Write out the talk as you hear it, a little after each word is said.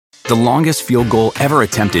The longest field goal ever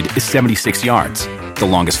attempted is 76 yards. The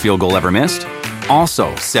longest field goal ever missed?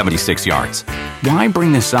 Also 76 yards. Why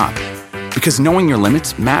bring this up? Because knowing your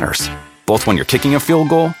limits matters, both when you're kicking a field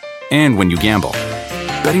goal and when you gamble.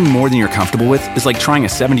 Betting more than you're comfortable with is like trying a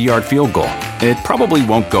 70-yard field goal. It probably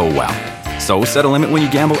won't go well. So set a limit when you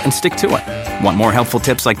gamble and stick to it. Want more helpful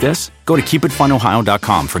tips like this? Go to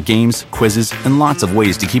keepitfunohio.com for games, quizzes, and lots of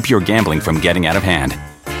ways to keep your gambling from getting out of hand.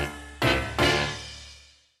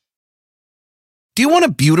 Do you want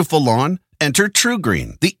a beautiful lawn? Enter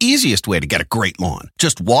TruGreen, the easiest way to get a great lawn.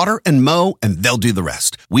 Just water and mow, and they'll do the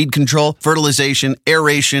rest. Weed control, fertilization,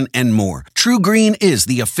 aeration, and more. TruGreen is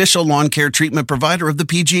the official lawn care treatment provider of the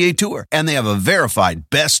PGA Tour, and they have a verified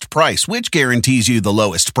best price, which guarantees you the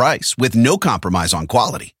lowest price with no compromise on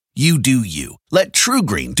quality. You do you. Let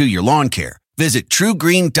TruGreen do your lawn care. Visit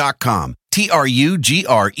TruGreen.com,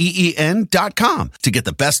 TruGreen.com, to get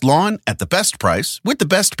the best lawn at the best price with the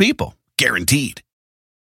best people. Guaranteed.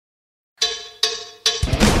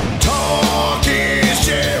 Talk is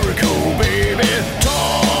Jericho, baby.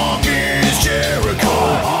 Talk is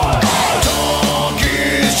Jericho. Talk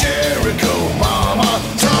is Jericho, mama.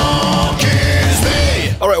 Talk is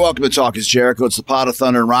me. All right, welcome to Talk is Jericho. It's the pot of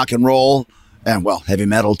thunder and rock and roll. And, well, heavy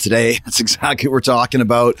metal today. That's exactly what we're talking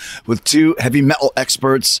about with two heavy metal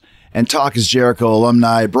experts and Talk is Jericho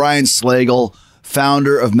alumni, Brian Slagle,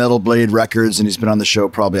 founder of Metal Blade Records, and he's been on the show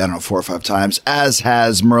probably, 4 or 5 times, as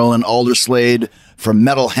has Merlin Alderslade from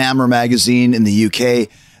Metal Hammer magazine in the UK.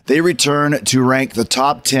 They return to rank the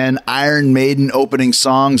top 10 Iron Maiden opening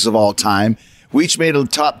songs of all time. We each made a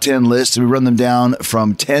top 10 list, and we run them down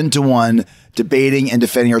from 10 to 1, debating and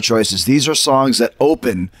defending our choices. These are songs that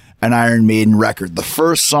open an Iron Maiden record, the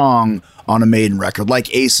first song on a Maiden record,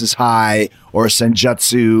 like Aces High or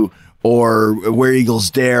Senjutsu or Where Eagles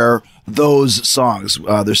Dare, those songs.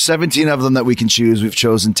 There's 17 of them that we can choose. We've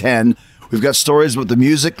chosen 10. We've got stories about the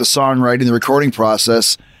music, the songwriting, the recording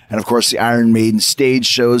process, and of course the Iron Maiden stage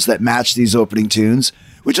shows that match these opening tunes.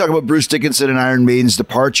 We talk about Bruce Dickinson and Iron Maiden's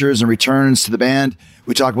departures and returns to the band.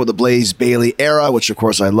 We talk about the Blaze Bayley era, which of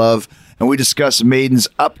course I love. And we discuss Maiden's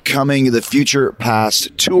upcoming The Future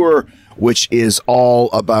Past tour, which is all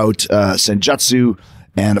about Senjutsu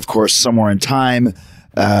and of course Somewhere in Time.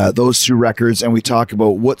 Those 2 records, and we talk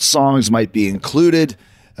about what songs might be included.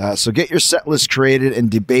 So get your set list created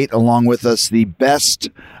and debate along with us the best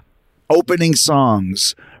opening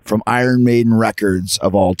songs from Iron Maiden records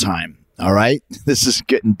of all time. All right? This is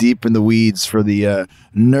getting deep in the weeds for the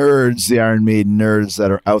nerds, the Iron Maiden nerds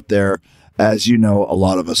that are out there, as you know, a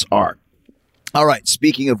lot of us are. All right,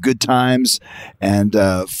 speaking of good times and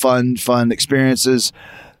fun experiences,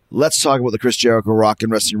 let's talk about the Chris Jericho Rock and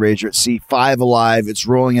Wrestling Rager at Sea 5 Alive. It's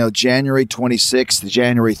rolling out January 26th to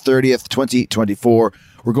January 30th, 2024.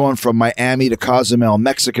 We're going from Miami to Cozumel,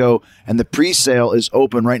 Mexico, and the pre-sale is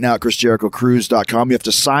open right now at ChrisJerichoCruise.com. You have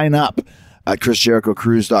to sign up at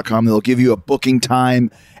ChrisJerichoCruise.com. They'll give you a booking time,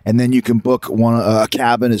 and then you can book a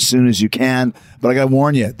cabin as soon as you can. But I got to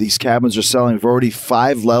warn you, these cabins are selling. We've already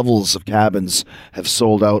 5 levels of cabins have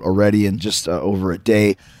sold out already in just over a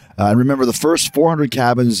day. And remember, the first 400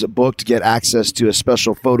 cabins booked get access to a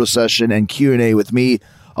special photo session and Q&A with me,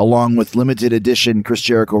 along with limited edition Chris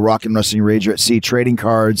Jericho Rock and Wrestling Rager at Sea trading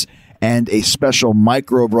cards and a special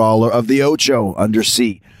micro brawler of the Ocho under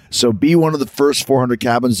sea. So be one of the first 400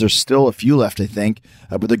 cabins. There's still a few left, I think,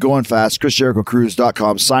 but they're going fast.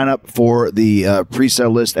 ChrisJerichoCruise.com. Sign up for the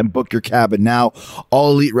pre-sale list and book your cabin now.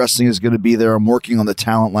 All Elite Wrestling is going to be there. I'm working on the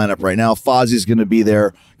talent lineup right now. Fozzy is going to be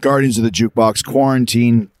there. Guardians of the Jukebox,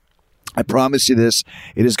 Quarantine. I promise you this,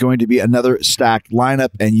 it is going to be another stacked lineup,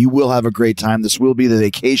 and you will have a great time. This will be the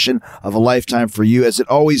vacation of a lifetime for you, as it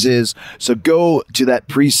always is. So go to that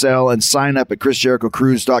pre-sale and sign up at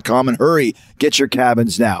ChrisJerichoCruise.com, and hurry, get your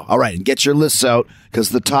cabins now. All right, and get your lists out, because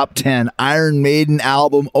the top 10 Iron Maiden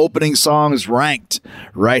album opening songs ranked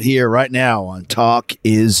right here, right now on Talk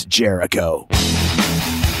is Jericho.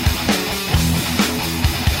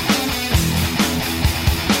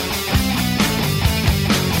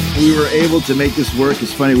 We were able to make this work.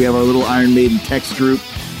 It's funny, we have our little Iron Maiden text group.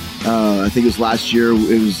 I think it was last year.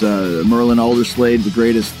 It was Merlin Alderslade, the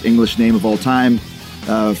greatest English name of all time,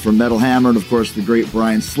 from Metal Hammer, and of course the great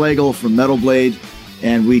Brian Slagle from Metal Blade.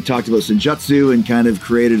 And we talked about Senjutsu and kind of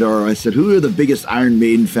created I said, who are the biggest Iron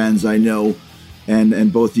Maiden fans I know?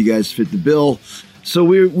 And both you guys fit the bill. So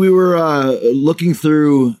we were looking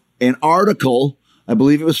through an article, I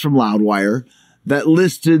believe it was from Loudwire, that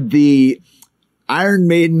listed the Iron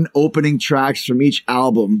Maiden opening tracks from each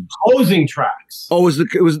album. Closing tracks. Oh, was it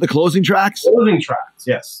the closing tracks? Closing tracks,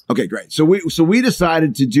 yes. Okay, great. So we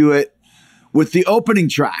decided to do it with the opening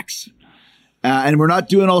tracks. And we're not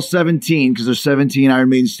doing all 17 because there's 17 Iron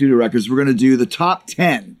Maiden studio records. We're going to do the top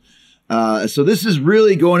 10. So this is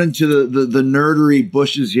really going into the nerdery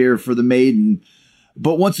bushes here for the Maiden.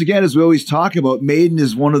 But once again, as we always talk about, Maiden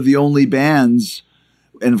is one of the only bands,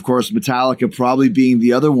 and of course Metallica probably being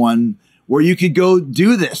the other one, where you could go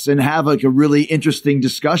do this and have like a really interesting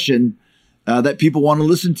discussion that people want to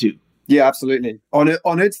listen to. Yeah, absolutely. On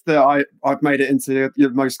it that I've made it into your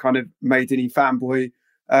most kind of Maiden-y fanboy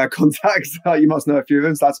contacts. You must know a few of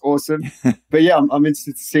them, so that's awesome. But yeah, I'm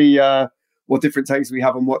interested to see what different takes we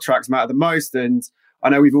have on what tracks matter the most. And I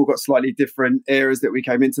know we've all got slightly different eras that we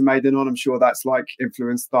came into Maiden on. I'm sure that's like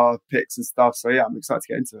influenced our picks and stuff. So yeah, I'm excited to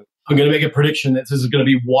get into it. I'm going to make a prediction that this is going to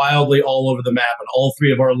be wildly all over the map, and all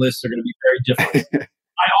three of our lists are going to be very different.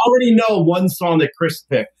 I already know one song that Chris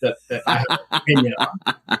picked that I have an opinion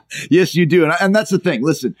on. Yes, you do. And that's the thing.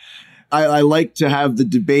 Listen, I like to have the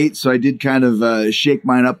debate, so I did kind of shake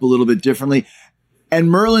mine up a little bit differently. And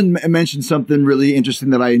Merlin mentioned something really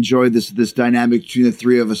interesting that I enjoyed, this dynamic between the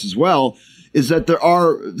three of us as well, is that there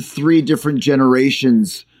are three different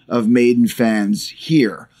generations of Maiden fans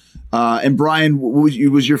here. And Brian, was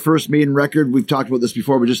your first Maiden record? We've talked about this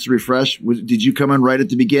before, but just to refresh, did you come in right at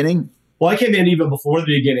the beginning? Well, I came in even before the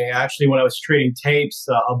beginning. Actually, when I was trading tapes,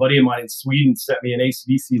 a buddy of mine in Sweden sent me an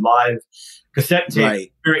AC/DC Live cassette tape. Right. At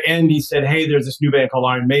the very end, he said, hey, there's this new band called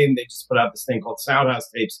Iron Maiden. They just put out this thing called Soundhouse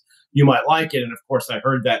Tapes. You might like it. And of course, I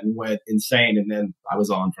heard that and went insane. And then I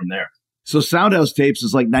was on from there. So Soundhouse Tapes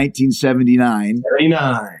is like 1979.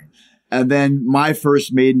 79. And then my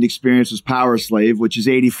first Maiden experience was Power Slave, which is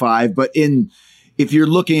 85. But if you're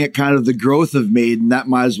looking at kind of the growth of Maiden, that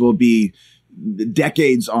might as well be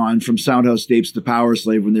decades on from Soundhouse Tapes to Power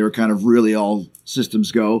Slave, when they were kind of really all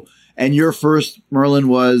systems go. And your first, Merlin,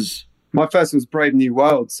 was? My first was Brave New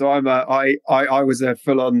World. So I was a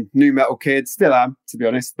full-on nu metal kid, still am, to be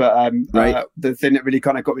honest. But right. The thing that really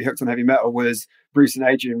kind of got me hooked on heavy metal was Bruce and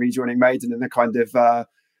Adrian rejoining Maiden, and the kind of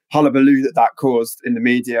hullabaloo that caused in the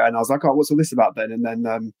media. And I was like, oh, what's all this about then? And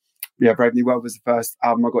then, Brave New World was the first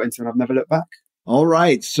album I got into, and I've never looked back. All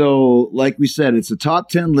right. So like we said, it's a top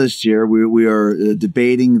 10 list here. We are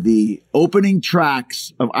debating the opening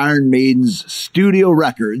tracks of Iron Maiden's studio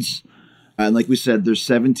records. And like we said, there's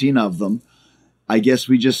 17 of them. I guess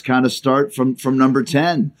we just kind of start from number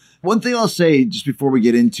 10. One thing I'll say just before we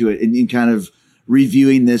get into it, and in kind of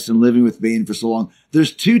reviewing this and living with Maiden for so long,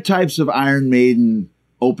 there's two types of Iron Maiden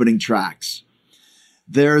opening tracks.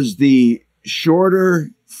 There's the shorter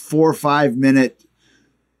 4 or 5 minute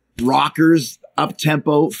rockers,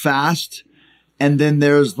 up-tempo, fast, and then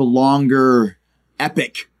there's the longer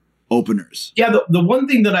epic openers. Yeah, the one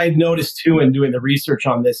thing that I had noticed too in doing the research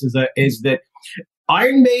on this is that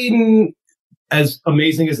Iron Maiden, as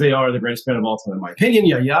amazing as they are, the greatest band of all time in my opinion,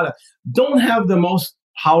 yada yada, don't have the most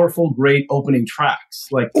powerful, great opening tracks.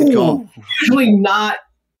 Like usually not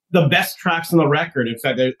the best tracks on the record. In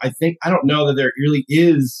fact, I don't know that there really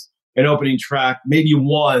is an opening track, maybe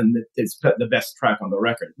one that is the best track on the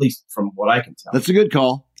record, at least from what I can tell. That's a good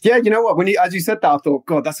call. Yeah, you know what? As you said that, I thought,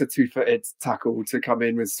 God, that's a two-footed tackle to come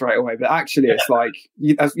in with straight away. But actually, it's like,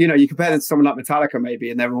 you compare it to someone like Metallica maybe,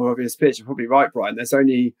 and they're more obvious pitch. You're probably right, Brian. There's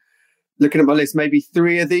only, looking at my list, maybe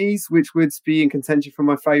 3 of these, which would be in contention for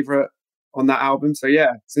my favorite on that album. So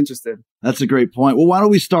yeah, it's interesting. That's a great point. Well, why don't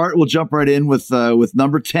we start? We'll jump right in with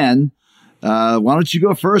number 10. Why don't you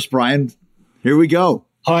go first, Brian? Here we go.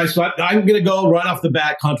 All right, so I'm going to go right off the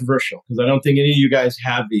bat controversial, because I don't think any of you guys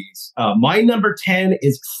have these. My number 10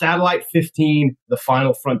 is Satellite 15, The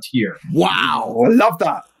Final Frontier. Wow. I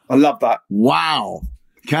love that. Wow.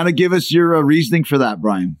 Kind of give us your reasoning for that,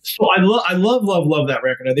 Brian. So I love that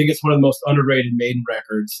record. I think it's one of the most underrated Maiden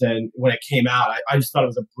records. And when it came out, I just thought it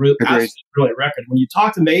was a brilliant record. When you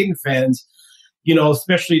talk to Maiden fans,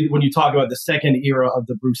 especially when you talk about the second era of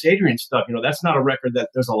the Bruce Adrian stuff, that's not a record that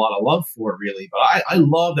there's a lot of love for, really. But I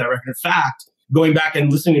love that record. In fact, going back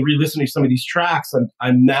and re-listening to some of these tracks,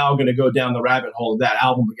 I'm now going to go down the rabbit hole of that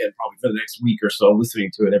album again, probably for the next week or so, listening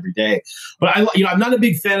to it every day. But I'm not a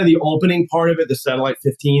big fan of the opening part of it, the Satellite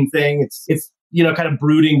 15 thing. It's kind of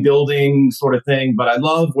brooding, building sort of thing. But I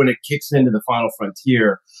love when it kicks into The Final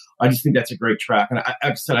Frontier. I just think that's a great track. And like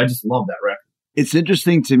I said, I just love that record. It's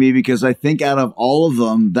interesting to me because I think out of all of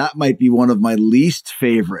them, that might be one of my least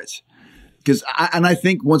favorite. Because I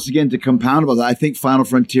think, once again, to compound about that, I think Final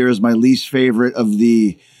Frontier is my least favorite of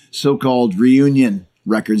the so-called reunion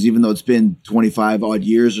records, even though it's been 25 odd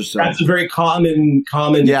years or so. That's a very common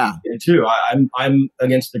yeah, too. I'm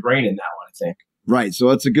against the grain in that one, I think. Right. So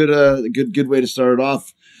that's a good way to start it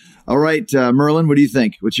off. All right, Merlin, what do you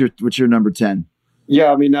think? What's your number 10?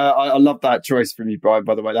 Yeah, I mean, I love that choice from you, Brian,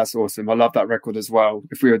 by the way. That's awesome. I love that record as well.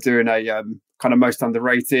 If we were doing a kind of most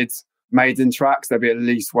underrated Maiden tracks. There'll be at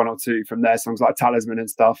least one or two from their songs like Talisman and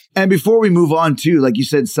stuff. And before we move on too, like you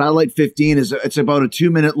said, Satellite 15 it's about a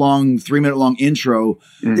 3-minute long intro.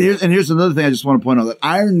 Here's another thing I just want to point out, that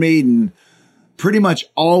Iron Maiden pretty much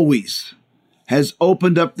always has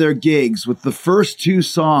opened up their gigs with the first 2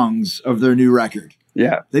 songs of their new record.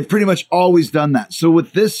 Yeah. They've pretty much always done that. So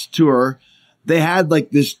with this tour, they had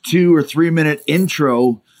like this 2 or 3 minute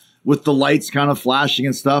intro with the lights kind of flashing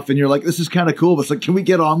and stuff. And you're like, this is kind of cool. But it's like, can we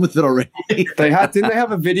get on with it already? Didn't they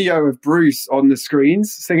have a video of Bruce on the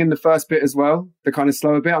screens singing the first bit as well? The kind of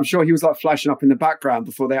slower bit. I'm sure he was like flashing up in the background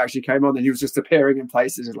before they actually came on, and he was just appearing in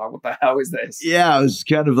places. And like, what the hell is this? Yeah, it was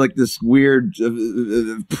kind of like this weird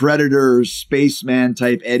Predator spaceman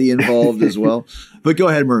type Eddie involved as well. But go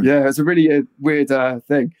ahead, Murray. Yeah, it's a really weird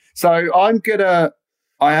thing. So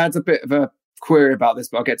I had a bit of a query about this,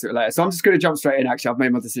 but I'll get to it later. So I'm just going to jump straight in. Actually, I've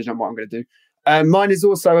made my decision on what I'm going to do. Mine is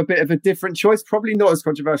also a bit of a different choice, probably not as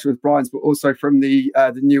controversial as Brian's, but also from the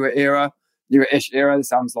newer-ish era. This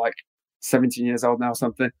sounds like 17 years old now or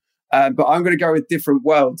something. But I'm going to go with Different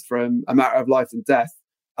World from A Matter of Life and Death.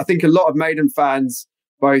 I think a lot of Maiden fans,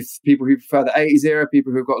 both people who prefer the 80s era,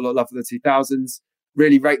 people who've got a lot of love for the 2000s,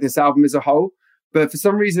 really rate this album as a whole. But for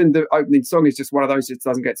some reason, the opening song is just one of those that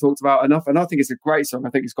doesn't get talked about enough. And I think it's a great song. I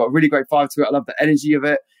think it's got a really great vibe to it. I love the energy of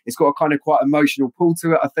it. It's got a kind of quite emotional pull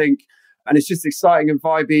to it, I think. And it's just exciting and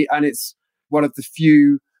vibey. And it's one of the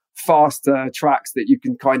few faster tracks that you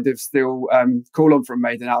can kind of still call on from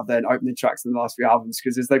Maiden out of their opening tracks in the last few albums.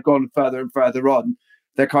 Because as they've gone further and further on,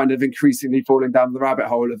 they're kind of increasingly falling down the rabbit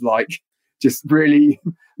hole of like just really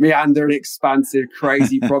meandering, expansive,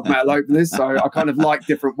 crazy prog metal openers. So I kind of like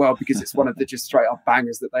Different World because it's one of the just straight up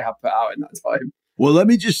bangers that they have put out in that time. Well, let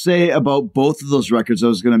me just say about both of those records I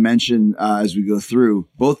was going to mention as we go through.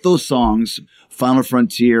 Both those songs, Final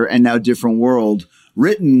Frontier and now Different World,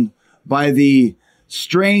 written by the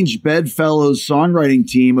strange Bedfellows songwriting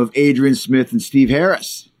team of Adrian Smith and Steve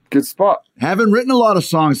Harris. Good spot. Haven't written a lot of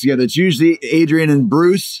songs together. It's usually Adrian and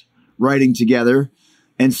Bruce writing together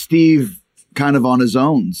and Steve kind of on his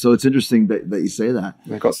own. So it's interesting that you say that.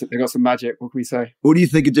 They got some magic. What can we say? What do you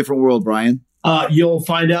think of Different World, Brian? You'll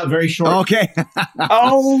find out very shortly. Okay.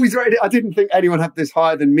 Oh, he's right. I didn't think anyone had this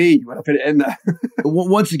higher than me when I put it in there.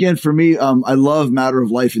 Once again, for me, I love Matter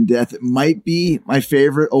of Life and Death. It might be my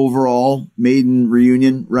favorite overall Maiden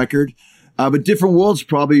reunion record. But Different World's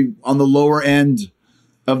probably on the lower end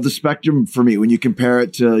of the spectrum for me when you compare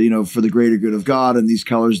it to, For the Greater Good of God and These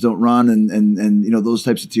Colors Don't Run and those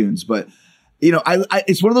types of tunes. But I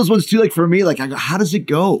it's one of those ones too, like for me, like I go, how does it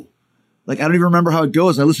go? Like, I don't even remember how it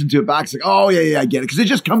goes. I listen to it back. It's like, oh yeah, I get it. Cause it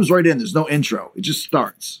just comes right in. There's no intro. It just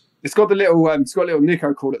starts. It's got the little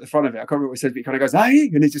Nico chord at the front of it. I can't remember what it says, but it kind of goes,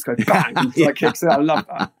 hey, and it just goes bang. And it like kicks it out. I love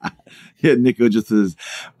that. Yeah, Nico just is.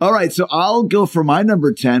 All right. So I'll go for my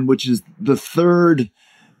number 10, which is the third,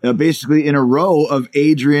 basically in a row of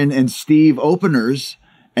Adrian and Steve openers.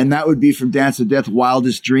 And that would be from Dance of Death,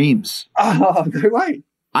 Wildest Dreams. Oh, no way.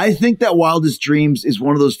 I think that Wildest Dreams is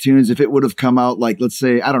one of those tunes, if it would have come out like, let's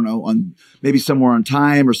say, I don't know, on maybe Somewhere on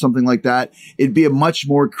Time or something like that, it'd be a much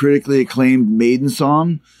more critically acclaimed Maiden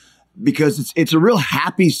song because it's a real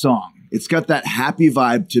happy song. It's got that happy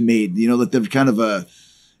vibe to Maiden, like they're kind of a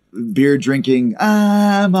beer drinking,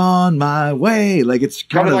 I'm on my way. Like it's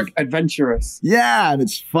kind of like adventurous. Yeah. And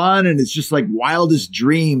it's fun. And it's just like Wildest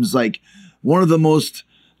Dreams, like one of the most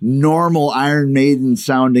normal Iron Maiden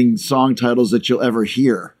sounding song titles that you'll ever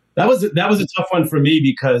hear. That was a tough one for me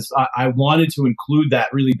because I wanted to include that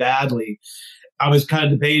really badly. I was kind of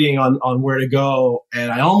debating on where to go,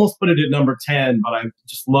 and I almost put it at number 10, but I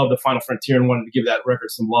just love the Final Frontier and wanted to give that record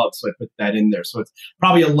some love, so I put that in there. So it's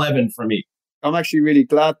probably 11 for me. I'm actually really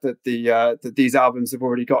glad that that these albums have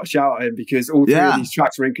already got a shout out in because all three of these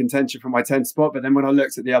tracks were in contention for my 10th spot. But then when I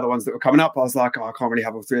looked at the other ones that were coming up, I was like, I can't really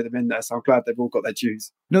have all three of them in there. So I'm glad they've all got their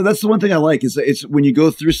dues. No, that's the one thing I like is it's when you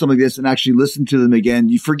go through something like this and actually listen to them again,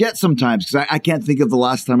 you forget sometimes because I can't think of the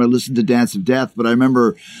last time I listened to Dance of Death, but I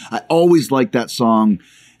remember I always liked that song.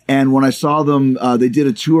 And when I saw them, they did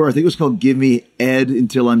a tour. I think it was called Give Me Ed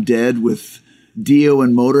Until I'm Dead with Dio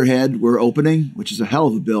and Motorhead were opening, which is a hell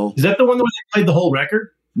of a bill. Is that the one where they played the whole record?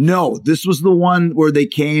 No, this was the one where they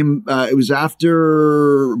came. It was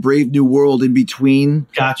after Brave New World, in between.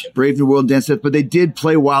 Gotcha. Brave New World, Dance Death, but they did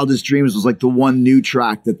play Wildest Dreams. It was like the one new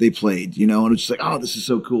track that they played, and it was just like, oh, this is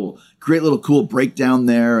so cool. Great little cool breakdown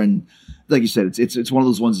there, and like you said, it's one of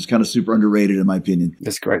those ones that's kind of super underrated in my opinion.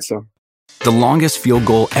 That's a great song. The longest field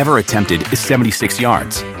goal ever attempted is 76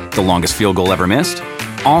 yards. The longest field goal ever missed?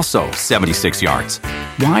 Also 76 yards.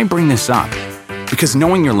 Why bring this up? Because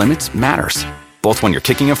knowing your limits matters, both when you're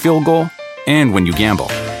kicking a field goal and when you gamble.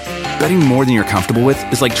 Betting more than you're comfortable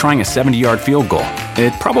with is like trying a 70-yard field goal.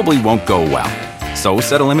 It probably won't go well. So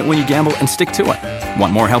set a limit when you gamble and stick to it.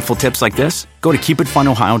 Want more helpful tips like this? Go to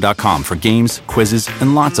keepitfunohio.com for games, quizzes,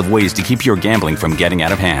 and lots of ways to keep your gambling from getting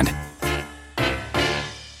out of hand.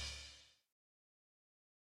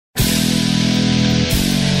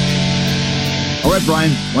 All right, Brian,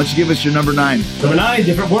 why don't you give us your number 9? Number 9,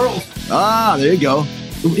 Different World. Ah, there you go.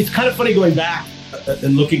 It's kind of funny going back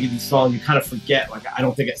and looking at these songs. You kind of forget. Like, I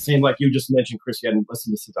don't think it seemed like you just mentioned, Chris, you hadn't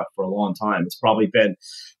listened to stuff for a long time. It's probably been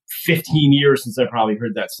 15 years since I probably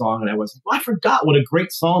heard that song, and I was like, well, I forgot what a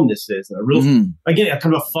great song this is. And a real, again, a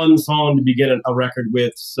kind of a fun song to begin a record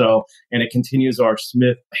with. So, and it continues our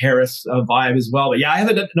Smith Harris vibe as well. But yeah, I have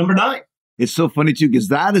it at number 9. It's so funny, too, because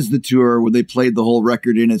that is the tour where they played the whole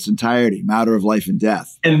record in its entirety, Matter of Life and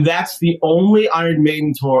Death. And that's the only Iron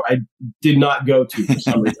Maiden tour I did not go to for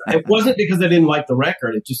some reason. It wasn't because I didn't like the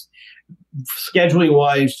record. It just,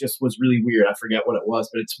 scheduling-wise, just was really weird. I forget what it was,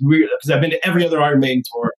 but it's weird because I've been to every other Iron Maiden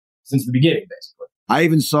tour since the beginning, basically. I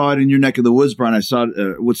even saw it in your neck of the woods, Brian. I saw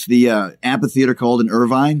it, what's the amphitheater called in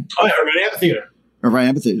Irvine? Oh, yeah, Irvine Amphitheater. Irvine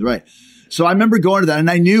Amphitheater, right. So I remember going to that, and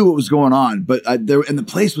I knew what was going on, but and the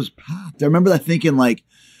place was packed. I remember that thinking, like,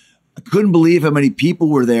 I couldn't believe how many people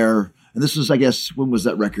were there. And this was, I guess, when was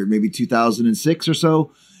that record? Maybe 2006 or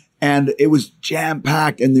so. And it was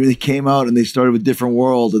jam-packed, and they came out, and they started with Different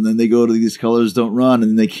World, and then they go to These Colors Don't Run,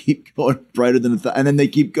 and then they keep going brighter than and then they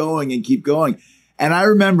keep going and keep going. And I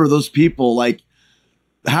remember those people, like,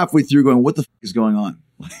 halfway through going, what the fuck is going on?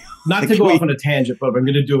 Not to go off on a tangent, but I'm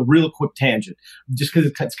going to do a real quick tangent just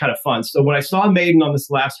because it's kind of fun. So when I saw Maiden on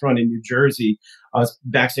this last run in New Jersey, I was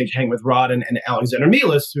backstage hanging with Rod and Alexander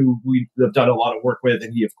Milas, who we have done a lot of work with.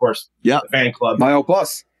 And he, of course, the fan club. My old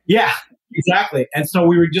boss. Yeah, exactly. And so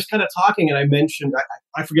we were just kind of talking, and I mentioned,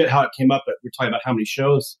 I forget how it came up, but we were talking about how many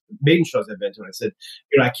Maiden shows I've been to. And I said,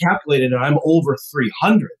 I calculated, and I'm over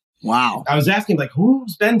 300. Wow. I was asking, like,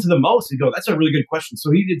 who's been to the most? He'd go, that's a really good question.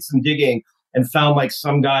 So he did some digging and found like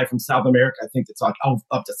some guy from South America, I think that's like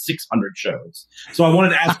up to 600 shows. So I wanted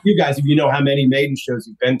to ask you guys if you know how many Maiden shows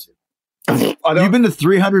you've been to. You've been to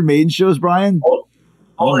 300 Maiden shows, Brian?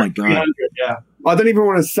 Oh my God. Yeah. I don't even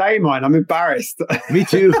want to say mine. I'm embarrassed. Me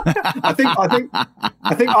too. I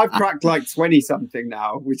think I've cracked like 20 something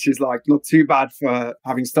now, which is like not too bad for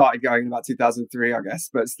having started going in about 2003, I guess,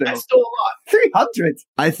 but still. That's still a lot. 300.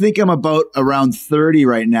 I think I'm about around 30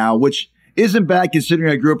 right now, which isn't bad considering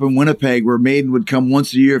I grew up in Winnipeg, where Maiden would come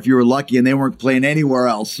once a year if you were lucky, and they weren't playing anywhere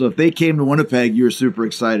else. So if they came to Winnipeg, you were super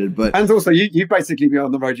excited. But and also, you've basically been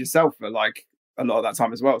on the road yourself for like a lot of that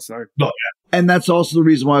time as well. So, And that's also the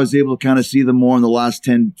reason why I was able to kind of see them more in the last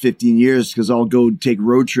 10, 15 years, because I'll go take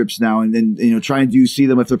road trips now and then, try and see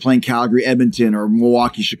them if they're playing Calgary, Edmonton, or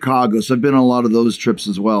Milwaukee, Chicago. So I've been on a lot of those trips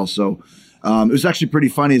as well. So it was actually pretty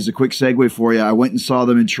funny. As a quick segue for you, I went and saw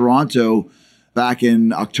them in Toronto back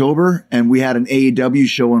in October, and we had an AEW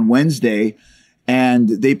show on Wednesday, and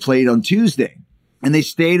they played on Tuesday. And they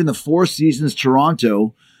stayed in the Four Seasons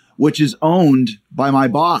Toronto, which is owned by my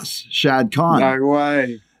boss, Shad Khan. No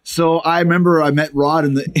way. So I remember I met Rod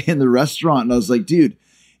in the restaurant, and I was like, dude,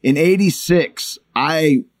 in '86,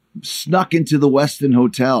 I snuck into the Westin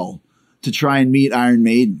Hotel to try and meet Iron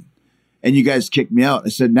Maiden, and you guys kicked me out. I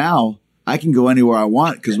said, now I can go anywhere I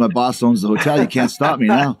want because my boss owns the hotel. You can't stop me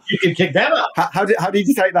now. You can kick them out. How did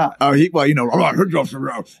you take that? Oh,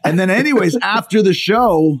 and then anyways, after the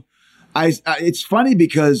show, it's funny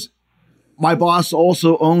because my boss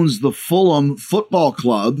also owns the Fulham Football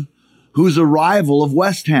Club, who's a rival of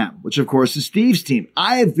West Ham, which of course is Steve's team.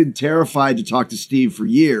 I have been terrified to talk to Steve for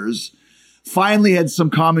years. Finally had some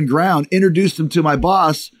common ground, introduced him to my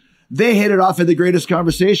boss. They hit it off, had the greatest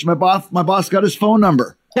conversation. My boss got his phone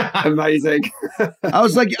number. Amazing. I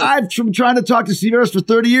was like, I've been trying to talk to Steve Harris for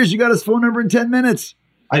 30 years. You got his phone number in 10 minutes.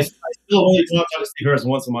 I still only talked to Steve Harris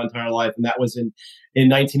once in my entire life, and that was in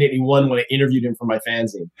 1981 when I interviewed him for my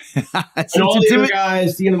fanzine. And all the other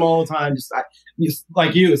guys, seeing them all the time, just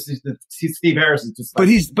like you, it's just, Steve Harris is just. Like,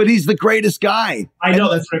 but he's the greatest guy. I know,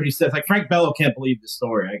 that's what everybody says. Like, Frank Bello can't believe this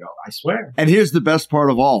story. I go, I swear. And here's the best part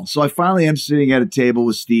of all. So I finally am sitting at a table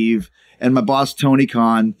with Steve and my boss Tony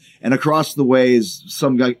Khan, and across the way is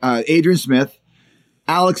some guy, Adrian Smith,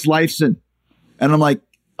 Alex Lifeson, and I'm like,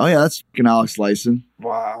 oh yeah, that's fucking Alex Lifeson.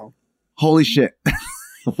 Wow. Holy shit.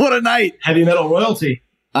 What a night. Heavy metal royalty.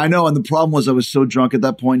 I know. And the problem was I was so drunk at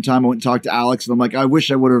that point in time. I went and talked to Alex, and I'm like, I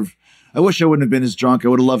wish I wouldn't have been as drunk. I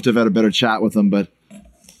would have loved to have had a better chat with him, but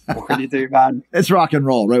what can you do, man? It's rock and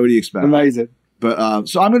roll, right? What do you expect? Amazing. But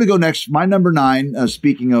so I'm going to go next. My number 9,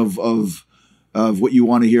 speaking of what you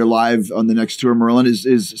want to hear live on the next tour, Merlin, is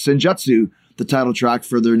Senjutsu. the title track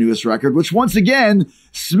for their newest record, which once again,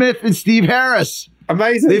 Smith and Steve Harris.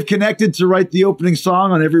 Amazing. They've connected to write the opening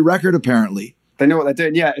song on every record, apparently. They know what they're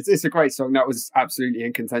doing. Yeah, it's a great song. That was absolutely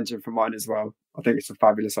in contention for mine as well. I think it's a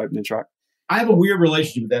fabulous opening track. I have a weird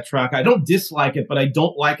relationship with that track. I don't dislike it, but I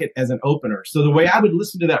don't like it as an opener. So the way I would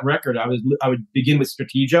listen to that record, I would begin with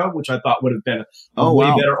Stratego, which I thought would have been a way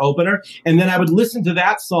better opener. And then I would listen to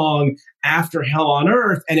that song after Hell on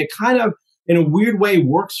Earth. And it kind of, in a weird way,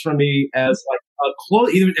 works for me as like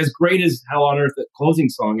even as great as Hell on Earth, the closing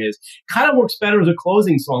song is, kind of works better as a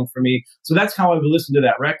closing song for me. So that's how I would listen to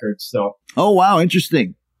that record. So. Oh, wow.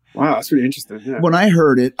 Interesting. Wow, that's really interesting. Yeah. When I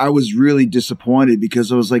heard it, I was really disappointed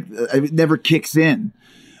because I was like, it never kicks in.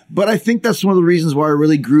 But I think that's one of the reasons why I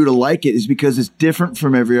really grew to like it, is because it's different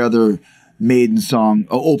from every other Maiden song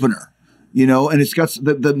opener, you know, and it's got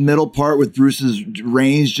the middle part with Bruce's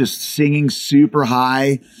range just singing super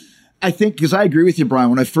high. I think, because I agree with you, Brian,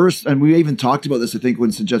 when I first, and we even talked about this, I think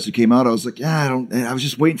when Suggested came out, I was like, I was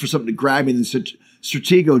just waiting for something to grab me, and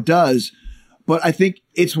Stratego does. But I think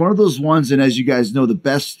it's one of those ones, and as you guys know, the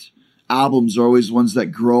best albums are always ones that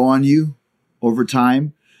grow on you over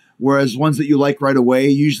time, whereas ones that you like right away,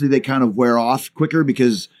 usually they kind of wear off quicker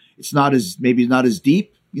because it's maybe not as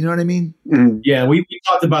deep. You know what I mean? Mm-hmm. Yeah, we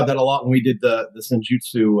talked about that a lot when we did the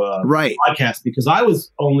Senjutsu podcast, because I was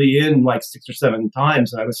only in like 6 or 7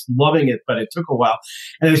 times and I was loving it, but it took a while.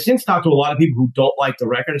 And I've since talked to a lot of people who don't like the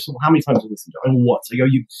record. So how many times have you listened to it? And once. I go,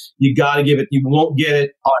 you got to give it, you won't get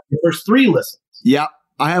it on the first 3 listens. Yeah.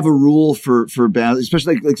 I have a rule for bands,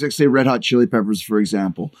 especially like say Red Hot Chili Peppers, for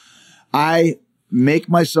example. I make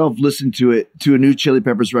myself listen to a new Chili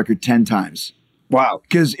Peppers record 10 times. Wow.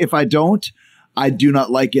 Because if I don't, I do not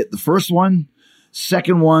like it. The first one,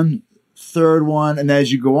 second one, third one. And as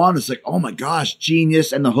you go on, it's like, oh my gosh,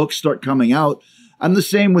 genius. And the hooks start coming out. I'm the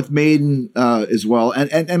same with Maiden as well. And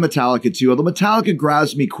Metallica too. Although Metallica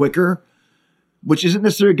grabs me quicker, which isn't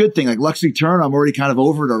necessarily a good thing. Like Lux Eternum, I'm already kind of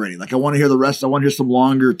over it already. Like I want to hear the rest. I want to hear some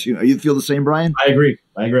longer too. You feel the same, Brian? I agree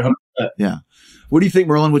 100%. Yeah. What do you think,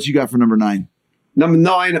 Merlin? What you got for number 9? Number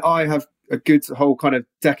 9, I have a good whole kind of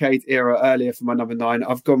decade era earlier for my number 9.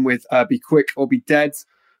 I've gone with Be Quick or Be Dead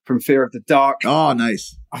from Fear of the Dark. Oh,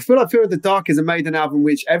 nice. I feel like Fear of the Dark is a Maiden album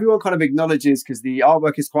which everyone kind of acknowledges because the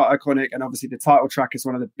artwork is quite iconic, and obviously the title track is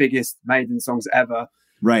one of the biggest Maiden songs ever.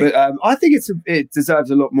 Right. But I think it deserves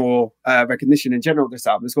a lot more recognition in general, this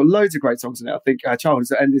album. It's got loads of great songs in it. I think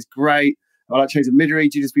Childhood's End is great. I like Chains of Misery,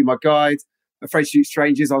 Jesus Be My Guide. Afraid to Shoot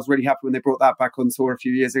Strangers, I was really happy when they brought that back on tour a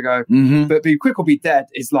few years ago. Mm-hmm. But Be Quick or Be Dead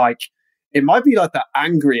is like, it might be like the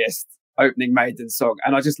angriest opening Maiden song.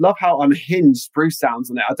 And I just love how unhinged Bruce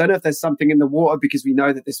sounds on it. I don't know if there's something in the water because we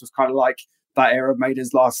know that this was kind of like that era of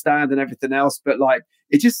Maiden's Last Stand and everything else. But like,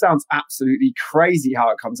 it just sounds absolutely crazy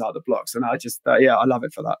how it comes out of the blocks. And I just, I love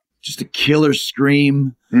it for that. Just a killer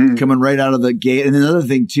scream coming right out of the gate. And another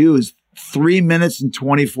thing too is 3 minutes and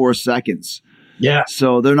 24 seconds. Yeah.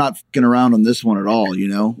 So they're not fucking around on this one at all, you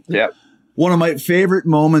know? Yeah. One of my favorite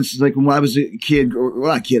moments is like when I was a kid, or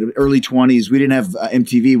well, not kid, early 20s, we didn't have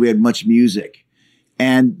MTV. We had Much Music.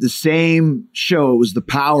 And the same show, it was the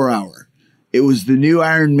Power Hour. It was the new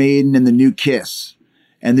Iron Maiden and the new Kiss.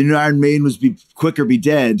 And the new Iron Maiden was Be Quick or Be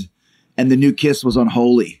Dead. And the new Kiss was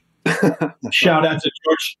Unholy. Shout out to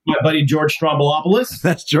my buddy George Stroumboulopoulos.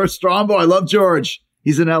 That's George Strombo. I love George.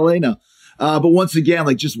 He's in LA now. But once again,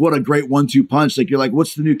 like just what a great 1-2 punch. Like you're like,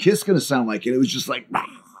 what's the new Kiss going to sound like? And it was just like, bah.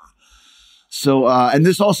 So, and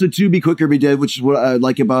this also too, Be Quick or Be Dead, which is what I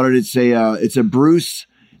like about it. It's a Bruce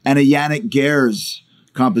and a Yannick Gers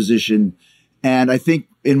composition. And I think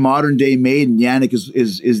in modern day Maiden, Yannick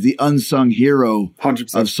is the unsung hero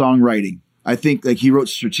 100%. of songwriting. I think like he wrote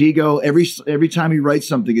Stratego. Every time he writes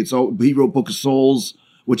something, he wrote Book of Souls,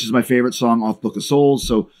 which is my favorite song off Book of Souls.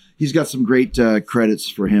 So he's got some great credits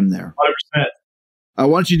for him there. 100%. Why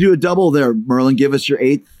don't you do a double there, Merlin? Give us your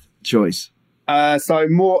 8th choice. So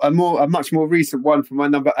a much more recent one for my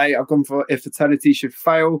number 8. I've gone for If Eternity Should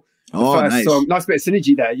Fail. The first nice. song. Nice bit of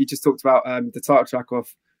synergy there. You just talked about the title track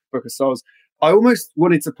of Book of Souls. I almost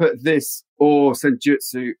wanted to put this or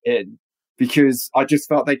Senjutsu in because I just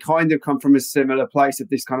felt they kind of come from a similar place of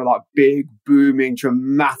this kind of like big, booming,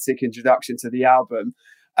 dramatic introduction to the album.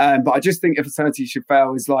 But I just think If Eternity Should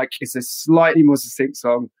Fail is like, it's a slightly more succinct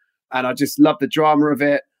song. And I just love the drama of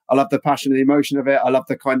it. I love the passion and the emotion of it. I love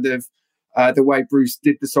the kind of the way Bruce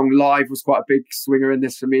did the song live was quite a big swinger in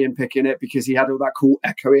this for me in picking it because he had all that cool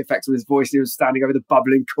echoey effects with his voice. He was standing over the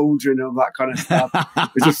bubbling cauldron and all that kind of stuff. It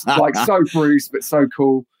was just like so Bruce, but so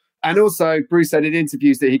cool. And also Bruce said in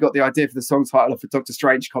interviews that he got the idea for the song title of a Doctor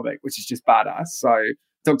Strange comic, which is just badass. So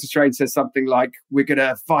Doctor Strange says something like, we're going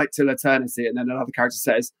to fight till eternity. And then another character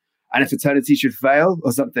says, and if eternity should fail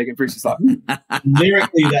or something. And Bruce is like,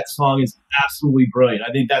 lyrically, that song is absolutely brilliant.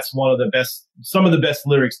 I think that's some of the best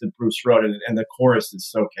lyrics that Bruce wrote, and the chorus is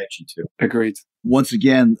so catchy too. agreed. Once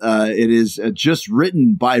again, it is just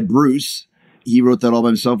written by Bruce. He wrote that all by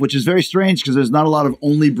himself, which is very strange because there's not a lot of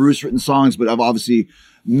only Bruce written songs, but I've obviously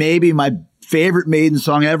maybe my favorite Maiden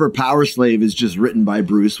song ever, Power Slave, is just written by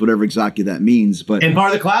Bruce, whatever exactly that means. But Empire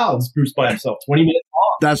of the Clouds, Bruce by himself, 20 minutes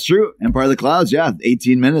long. That's true. Empire of the Clouds, yeah,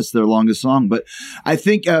 18 minutes, their longest song. But I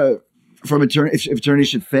think from if Eternity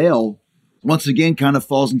Should Fail, once again, kind of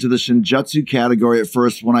falls into the Shinjutsu category at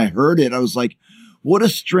first. When I heard it, I was like, what a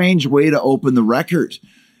strange way to open the record,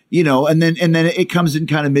 you know, and then it comes in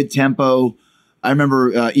kind of mid-tempo. I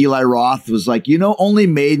remember Eli Roth was like, you know, only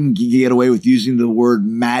Maiden can get away with using the word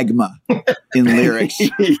magma in lyrics.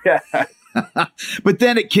 Yeah. But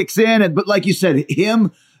then it kicks in. But like you said,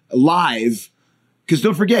 him live, because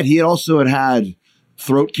don't forget, he also had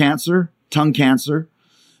throat cancer, tongue cancer.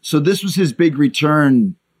 So this was his big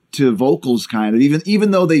return to vocals, kind of, even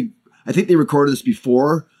though I think they recorded this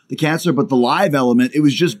before the cancer, but the live element, it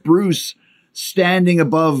was just Bruce standing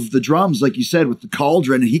above the drums, like you said, with the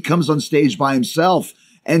cauldron, and he comes on stage by himself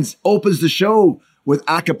and opens the show with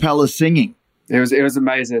a cappella singing. It was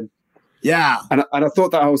amazing. Yeah. And I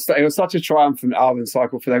thought that it was such a triumphant album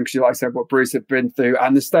cycle for them, because like I said, what Bruce had been through,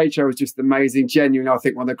 and the stage show was just amazing. Genuinely, I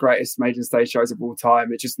think one of the greatest Maiden stage shows of all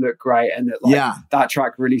time. It just looked great, and that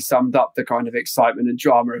track really summed up the kind of excitement and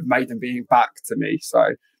drama of Maiden being back to me.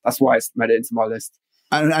 So that's why it's made it into my list.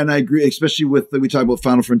 And I agree, especially with, we talk about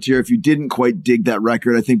Final Frontier. If you didn't quite dig that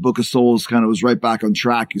record, I think Book of Souls kind of was right back on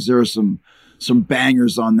track, because there are some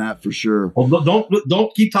bangers on that for sure. Well,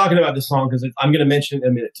 don't keep talking about this song, because I'm going to mention it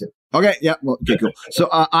in a minute too. Okay, yeah, well, okay, cool. So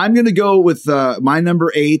I'm going to go with my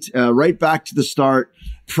number 8, right back to the start,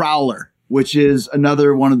 Prowler, which is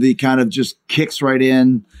another one of the kind of just kicks right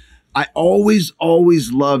in. I always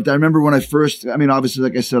loved, I remember when I first, I mean, obviously,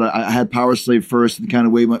 like I said, I had Power Slave first and kind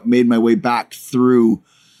of made my way back through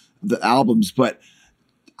the albums, but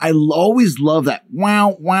I always love that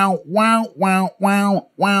wow, wow, wow, wow, wow,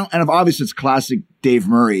 wow. And obviously it's classic Dave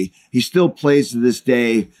Murray. He still plays to this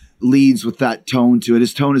day, leads with that tone to it.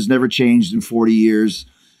 His tone has never changed in 40 years.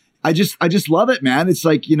 I just love it, man. It's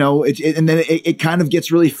like, you know, and then it kind of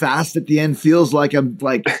gets really fast at the end. Feels like I'm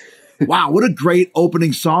like, wow, what a great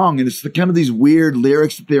opening song. And it's the kind of these weird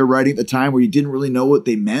lyrics that they were writing at the time where you didn't really know what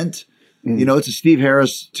they meant. You know, it's a Steve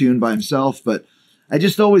Harris tune by himself, but I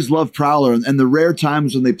just always loved Prowler, and the rare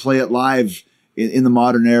times when they play it live in the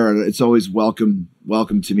modern era, it's always welcome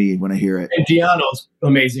to me when I hear it. And Di'Anno's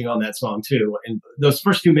amazing on that song too. And those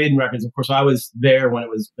first 2 Maiden records, of course, I was there when it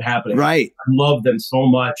was happening. Right. I loved them so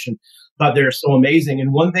much and thought they were so amazing.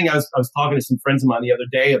 And one thing I was talking to some friends of mine the other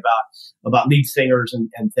day about lead singers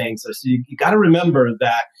and things. I said, you got to remember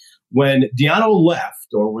that when Di'Anno left,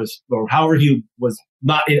 or however he was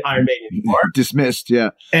not in Iron Maiden anymore, dismissed,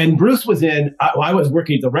 yeah. And Bruce was in. I was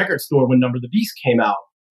working at the record store when Number of the Beast came out,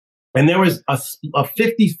 and there was a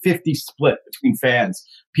 50-50 split between fans.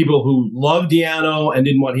 People who loved Di'Anno and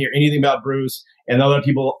didn't want to hear anything about Bruce, and other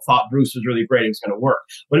people thought Bruce was really great. It was going to work,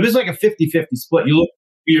 but it was like a 50-50 split. You look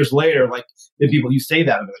years later, like the people, you say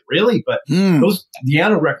that, and they're like, really? But those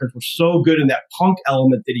Di'Anno records were so good, and that punk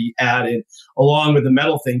element that he added along with the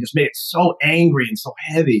metal thing just made it so angry and so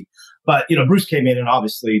heavy. But, you know, Bruce came in and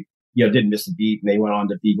obviously, you know, didn't miss a beat, and they went on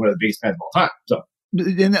to be one of the biggest bands of all time. So,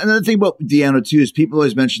 and another thing about Di'Anno too is people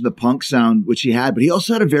always mention the punk sound, which he had, but he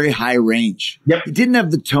also had a very high range. Yep. He didn't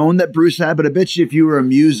have the tone that Bruce had, but I bet you if you were a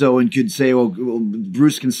muso and could say, well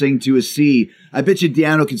Bruce can sing to a C, I bet you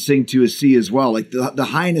Di'Anno could sing to a C as well. Like the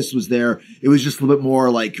highness was there. It was just a little bit more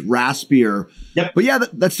like raspier. Yep. But yeah,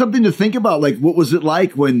 that's something to think about. Like, what was it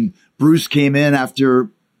like when Bruce came in after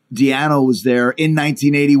Di'Anno was there in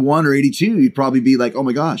 1981 or 82? You'd probably be like, oh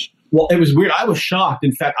my gosh. Well, it was weird. I was shocked.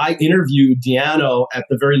 In fact, I interviewed Di'Anno at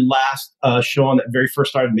the very last show on that very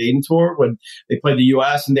first Iron Maiden tour when they played the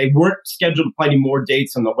U.S. and they weren't scheduled to play any more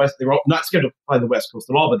dates on the West. They were not scheduled to play the West Coast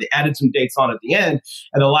at all, but they added some dates on at the end.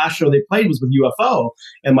 And the last show they played was with UFO.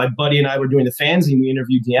 And my buddy and I were doing the fanzine. We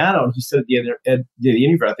interviewed Di'Anno, and he said at the end of the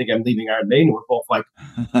interview, I think I'm leaving Iron Maiden. We're both like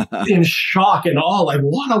in shock and all, like,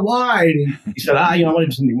 what? Why? And he said, I want to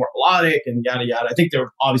do something more melodic and yada yada. I think there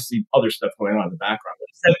were obviously other stuff going on in the background. But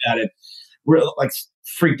he said that. And we're like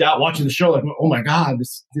freaked out watching the show, like, oh my God,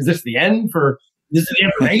 is this the end for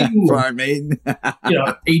Maiden? For Iron Maiden?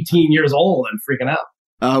 18 years old and freaking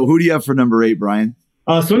out. Who do you have for number 8, Brian?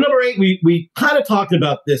 So number 8, we kind of talked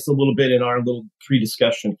about this a little bit in our little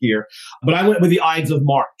pre-discussion here, but I went with the Ides of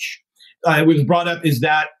March. it was brought up is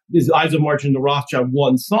Ides of March and the Rothschild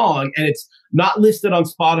one song, and it's not listed on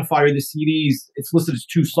Spotify or the CDs. It's listed as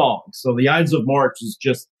 2 songs. So the Ides of March is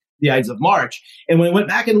just the Ides of March. And when I went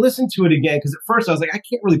back and listened to it again, because at first I was like, I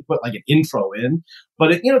can't really put like an intro in,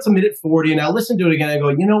 but it's a minute 40, and I listened to it again. I go,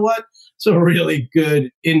 you know what? It's a really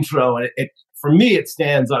good intro, and it for me, it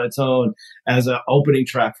stands on its own as an opening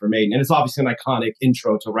track for Maiden, and it's obviously an iconic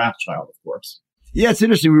intro to Rothschild, of course. Yeah, it's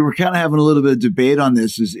interesting. We were kind of having a little bit of debate on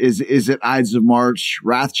this. Is it Ides of March,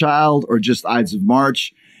 Rothschild, or just Ides of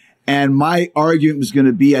March? And my argument was going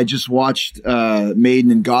to be, I just watched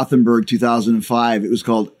Maiden in Gothenburg 2005. It was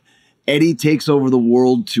called Eddie Takes Over the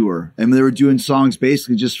World Tour. And they were doing songs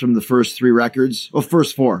basically just from the first 3 records. Oh,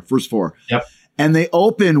 first four. Yep. And they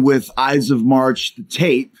open with Ides of March, the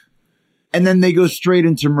tape. And then they go straight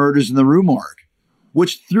into Murders in the Rue Morgue,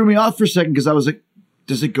 which threw me off for a second because I was like,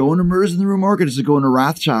 does it go into Murders in the Rue Morgue or does it go into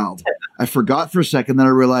Rothschild? I forgot for a second. Then I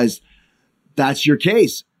realized that's your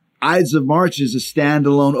case. Ides of March is a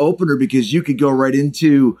standalone opener because you could go right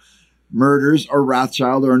into Murders or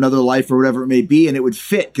Rothschild or Another Life or whatever it may be, and it would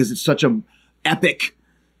fit because it's such a epic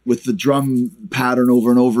with the drum pattern over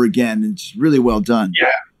and over again. It's really well done. Yeah.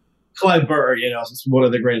 Clive Burr, is one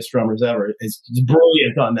of the greatest drummers ever. It's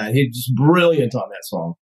brilliant on that. He's just brilliant on that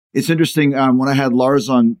song. It's interesting. When I had Lars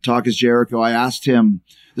on Talk is Jericho, I asked him,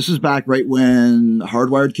 this was back right when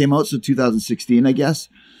Hardwired came out, so 2016, I guess.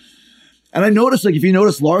 And I noticed, if you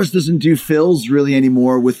notice, Lars doesn't do fills really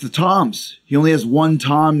anymore with the toms. He only has 1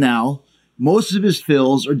 tom now. Most of his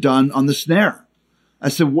fills are done on the snare. I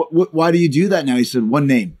said, why do you do that now? He said, one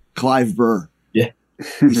name, Clive Burr. Yeah.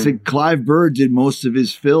 He said Clive Burr did most of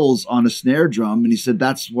his fills on a snare drum. And he said,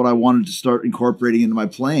 that's what I wanted to start incorporating into my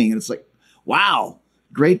playing. And it's like, wow.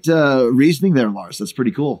 Great reasoning there, Lars. That's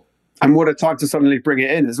pretty cool. And what a time to suddenly bring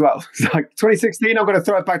it in as well. It's like 2016, I'm going to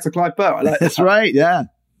throw it back to Clive Burr. I like That's right, yeah.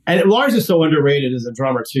 And Lars is so underrated as a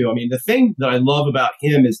drummer, too. I mean, the thing that I love about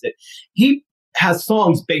him is that he has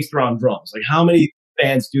songs based around drums. Like, how many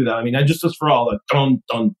bands do that? I mean, I just for all the dun,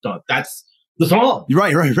 dun, dun. That's the song.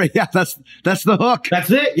 Right. Yeah, that's the hook.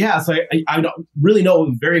 That's it. Yeah. So I don't really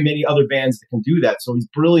know very many other bands that can do that. So he's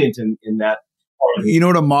brilliant in that. You know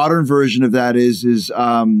what a modern version of that is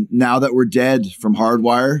Now That We're Dead from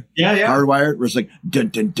Hardwire. Yeah. Hardwire, where it's like dun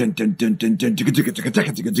dun dun dun dun dun dun.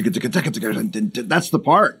 That's the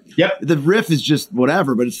part. Yep. The riff is just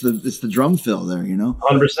whatever, but it's the drum fill there,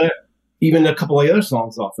 100%. Even a couple of other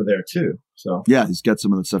songs off of there too. So yeah, he's got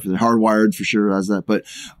some of that stuff in there. Hardwired for sure has that, but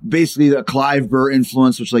basically the Clive Burr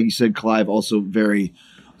influence, which, like you said, Clive also very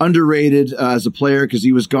underrated as a player because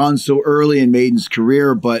he was gone so early in Maiden's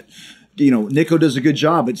career, but. Nico does a good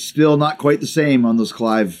job. It's still not quite the same on those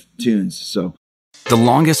Clive tunes. So, The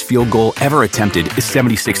longest field goal ever attempted is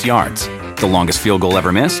 76 yards. The longest field goal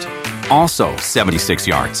ever missed? Also 76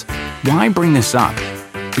 yards. Why bring this up?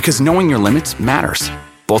 Because knowing your limits matters,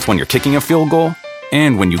 both when you're kicking a field goal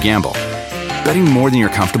and when you gamble. Betting more than you're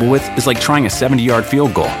comfortable with is like trying a 70-yard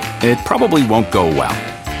field goal. It probably won't go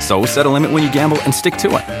well. So set a limit when you gamble and stick to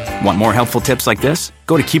it. Want more helpful tips like this?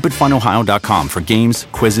 Go to keepitfunohio.com for games,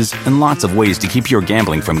 quizzes, and lots of ways to keep your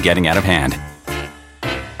gambling from getting out of hand.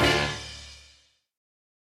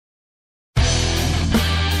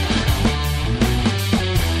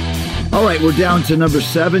 All right, we're down to number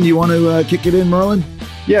 7. You want to kick it in, Merlin?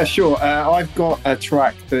 Yeah, sure. I've got a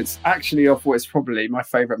track that's actually off what is probably my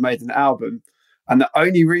favourite Maiden album. And the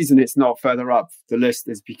only reason it's not further up the list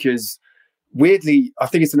is because weirdly, I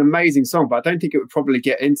think it's an amazing song, but I don't think it would probably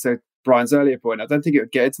get into Brian's earlier point. I don't think it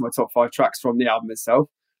would get into my top 5 tracks from the album itself.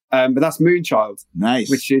 But that's Moonchild. Nice.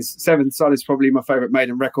 Which is Seventh Son is probably my favorite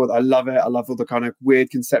Maiden record. I love it. I love all the kind of weird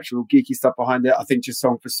conceptual geeky stuff behind it. I think just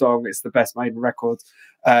song for song, it's the best Maiden record.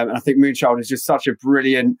 And I think Moonchild is just such a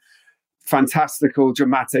brilliant, fantastical,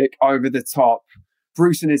 dramatic, over the top,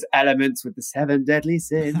 Bruce and his elements with the 7 deadly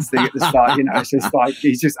sins thing at the start. It's just like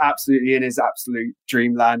he's just absolutely in his absolute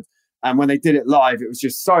dreamland. And when they did it live, it was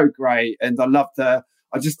just so great. And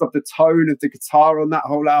I just love the tone of the guitar on that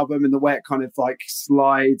whole album and the way it kind of like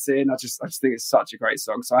slides in. I just think it's such a great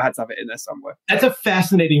song. So I had to have it in there somewhere. That's a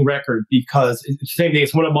fascinating record because it's the same thing.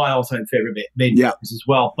 It's one of my all-time favorite Maiden records as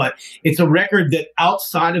well. But it's a record that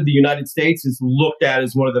outside of the United States is looked at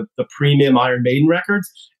as one of the premium Iron Maiden records.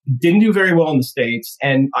 Didn't do very well in the States.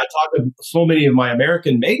 And I talked to so many of my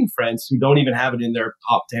American Maiden friends who don't even have it in their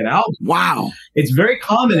top 10 albums. Wow. It's very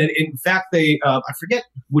common. And in fact, I forget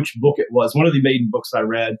which book it was. One of the Maiden books I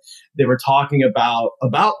read, they were talking about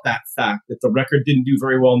that fact that the record didn't do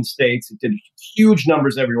very well in the States. It did huge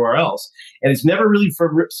numbers everywhere else. And it's never really,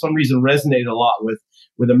 for some reason, resonated a lot with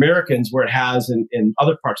Americans where it has in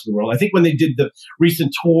other parts of the world. I think when they did the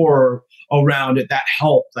recent tour around it that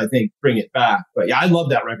helped, I think, bring it back. But yeah, I love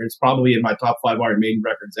that record. It's probably in my top 5 Iron Maiden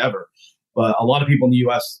records ever. But a lot of people in the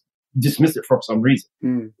U.S. dismiss it for some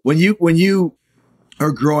reason. When you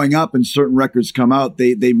are growing up and certain records come out,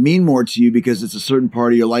 they mean more to you because it's a certain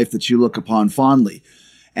part of your life that you look upon fondly.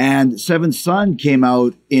 And Seventh Son came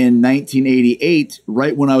out in 1988,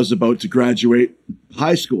 right when I was about to graduate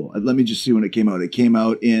high school. Let me just see when it came out. It came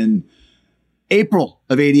out in April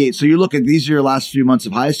of 88. So you look at these are your last few months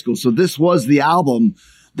of high school. So this was the album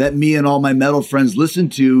that me and all my metal friends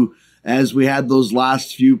listened to as we had those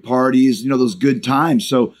last few parties, those good times.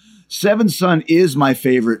 So Seventh Son is my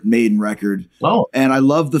favorite Maiden record. Oh. And I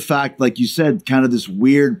love the fact, like you said, kind of this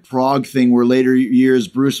weird prog thing where later years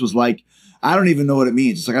Bruce was like, I don't even know what it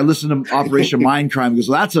means. It's like I listened to Operation Mindcrime because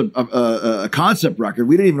that's a concept record.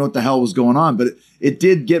 We didn't even know what the hell was going on, but it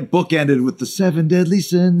did get bookended with the 7 Deadly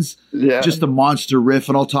Sins. Yeah. Just a monster riff,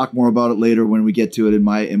 and I'll talk more about it later when we get to it in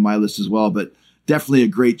my list as well. But definitely a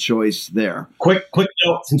great choice there. Quick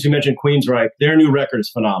note, since you mentioned Queensryche, their new record is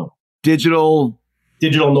phenomenal. Digital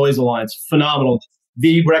Noise Alliance, phenomenal.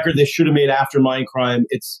 The record they should have made after Mindcrime.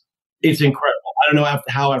 It's incredible. I don't know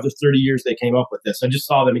how after 30 years they came up with this. I just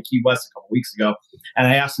saw them in Key West a couple weeks ago, and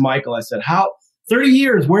I asked Michael. I said, "How 30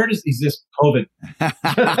 years? Where is this COVID?"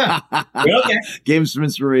 Okay, gave him some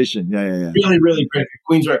inspiration. Yeah. Really, really great. If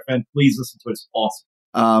you're a Queensryche fan, please listen to it. It's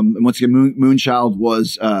awesome. And once again, Moonchild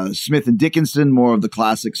was Smith and Dickinson, more of the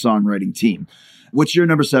classic songwriting team. What's your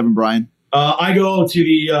number 7, Brian? I go to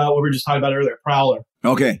the what we were just talking about earlier, Prowler.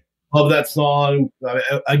 Okay. Love that song.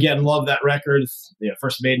 Again, love that record.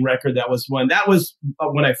 First Maiden record. That was when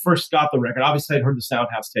I first got the record. Obviously, I'd heard the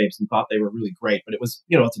Soundhouse tapes and thought they were really great, but it was,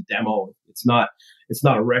 it's a demo. It's not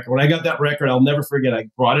a record. When I got that record, I'll never forget. I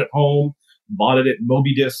brought it home, bought it at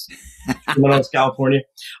Moby Disc when I was in California,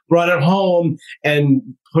 brought it home and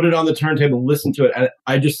put it on the turntable, listened to it. And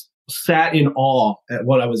I just sat in awe at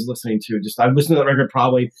what I was listening to. I've listened to that record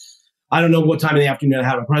probably, I don't know what time in the afternoon I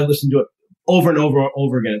had. I probably listened to it over and over and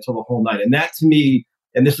over again until the whole night. And that to me,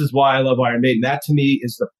 and this is why I love Iron Maiden, that to me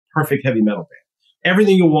is the perfect heavy metal band.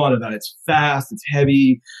 Everything you want about it. It's fast, it's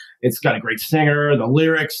heavy, it's got a great singer, the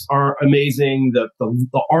lyrics are amazing, the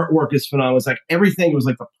artwork is phenomenal. It's like everything was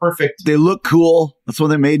like the perfect. They look cool. That's what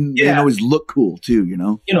they made. They always look cool too,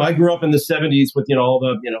 I grew up in the 70s with, all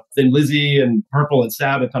the, Thin Lizzy and Purple and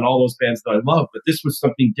Sabbath and all those bands that I love, but this was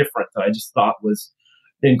something different that I just thought was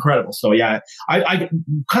incredible. So yeah, I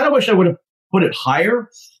kind of wish I would have put it higher,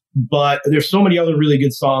 but there's so many other really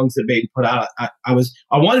good songs that Maiden put out. I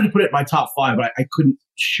wanted to put it in my top 5, but I couldn't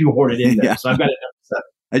shoehorn it in there. So I've got it at 7.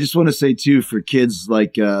 I just want to say too, for kids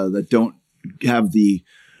like that don't have the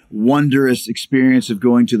wondrous experience of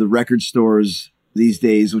going to the record stores these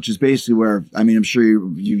days, which is basically where, I'm sure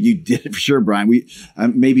you did it for sure, Brian. We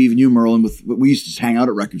maybe even you, Merlin, we used to just hang out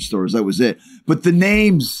at record stores. That was it. But the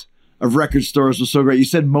names of record stores was so great. You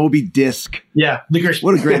said Moby Disc. Yeah.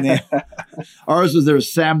 What a great name. Ours was,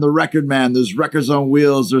 there's Sam the Record Man. There's Records on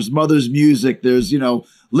Wheels. There's Mother's Music. There's,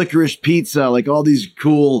 Licorice Pizza, like all these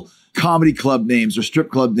cool comedy club names or strip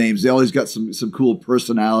club names. They always got some cool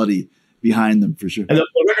personality behind them for sure. And the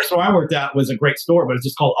record store I worked at was a great store, but it's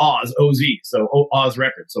just called Oz, O-Z. So Oz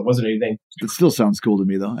Records. So it wasn't anything. It still sounds cool to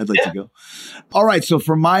me though. I'd like to go. All right. So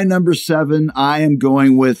for my number 7, I am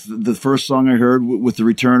going with the first song I heard with the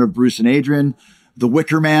return of Bruce and Adrian, The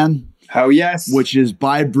Wicker Man. Oh yes. Which is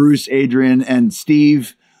by Bruce, Adrian, and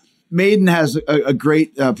Steve. Maiden has a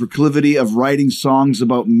great proclivity of writing songs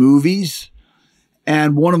about movies.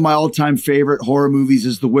 And one of my all-time favorite horror movies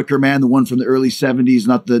is The Wicker Man, the one from the early 70s,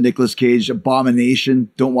 not the Nicolas Cage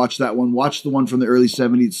Abomination. Don't watch that one. Watch the one from the early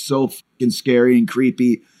 70s. It's so fucking scary and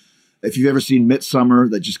creepy. If you've ever seen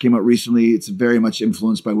Midsommar, that just came out recently, it's very much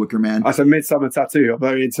influenced by Wicker Man. That's a Midsommar tattoo.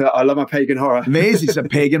 I love my pagan horror. Amazing. It's a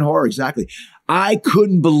pagan horror, exactly. I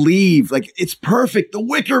couldn't believe, it's perfect. The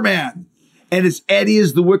Wicker Man. And it's Eddie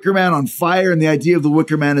is the Wicker Man on fire. And the idea of the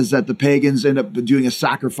Wicker Man is that the pagans end up doing a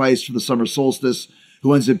sacrifice for the summer solstice,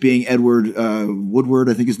 who ends up being Edward Woodward,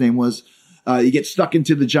 I think his name was. You get stuck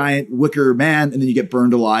into the giant Wicker Man, and then you get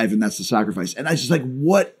burned alive, and that's the sacrifice. And I was just like,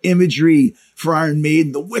 what imagery for Iron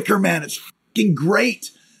Maiden. The Wicker Man, it's fucking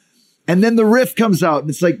great. And then the riff comes out, and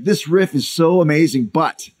it's like, this riff is so amazing.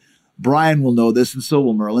 But Brian will know this, and so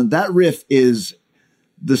will Merlin. That riff is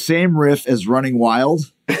the same riff as Running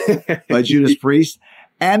Wild by Judas Priest,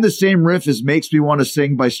 and the same riff as Makes Me Want to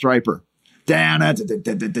Sing by Stryper. I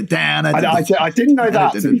didn't know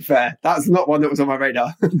that, to be fair. That's not one that was on my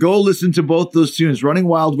radar. Go listen to both those tunes, Running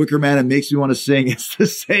Wild, Wicker Man, and Makes Me Want to Sing. It's the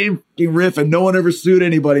same riff, and no one ever sued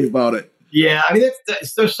anybody about it. Yeah, I mean,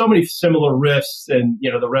 there's so many similar riffs and,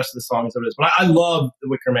 the rest of the songs of this. But I love The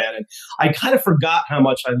Wicker Man. And I kind of forgot how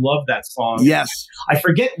much I love that song. Yes. I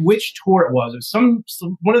forget which tour it was. It was some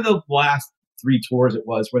one of the last 3 tours it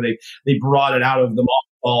was where they brought it out of the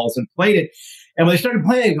mothballs and played it. And when they started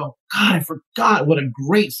playing, I go, God, I forgot what a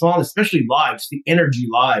great song, especially live. Just the energy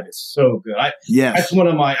live is so good. That's one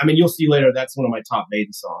of my, you'll see later, that's one of my top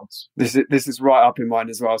Maiden songs. This is right up in mine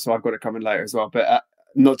as well, so I've got to come in later as well. But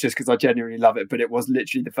not just because I genuinely love it, but it was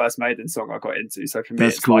literally the first Maiden song I got into. So for me,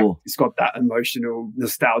 that's cool. It's got that emotional,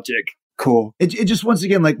 nostalgic core. It just, once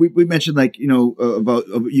again, like we mentioned, like, about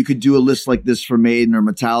you could do a list like this for Maiden or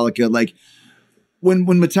Metallica. Like when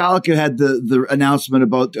Metallica had the announcement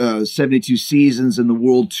about 72 seasons and the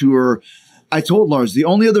world tour, I told Lars, the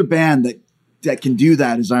only other band that can do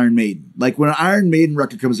that is Iron Maiden. Like when an Iron Maiden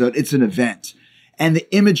record comes out, it's an event. And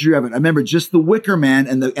the imagery of it, I remember just the Wicker Man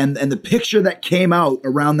and the picture that came out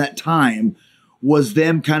around that time was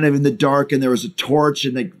them kind of in the dark, and there was a torch,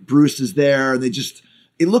 and like Bruce is there, and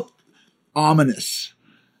it looked ominous,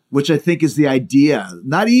 which I think is the idea.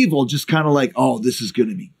 Not evil, just kind of like, oh, this is going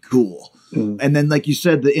to be cool. And then, like you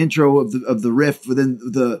said, the intro of the riff, within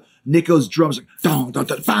the Nico's drums, like dong dong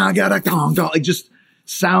dong dong dong, it just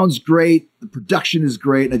sounds great. The production is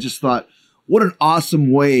great. And I just thought, what an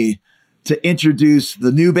awesome way to introduce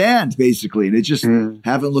the new band, basically. And it just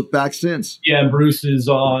haven't looked back since. Yeah, and Bruce is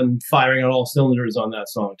firing on all cylinders on that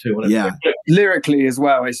song too. Yeah. Lyrically as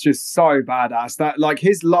well, it's just so badass. That, like,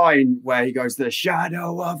 his line where he goes, "The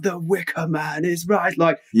shadow of the Wicker Man is right."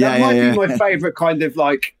 Like, that might be my favorite kind of,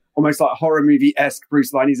 like, almost like horror movie-esque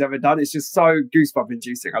Bruce line he's ever done. It's just so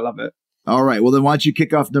goosebump-inducing. I love it. All right. Well, then why don't you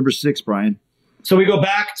kick off number 6, Brian? So we go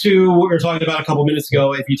back to what we were talking about a couple minutes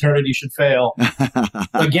ago, If Eternity Should Fail.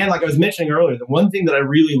 Again, like I was mentioning earlier, the one thing that I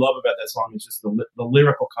really love about that song is just the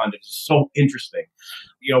lyrical content. It's so interesting.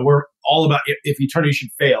 We're all about if eternity should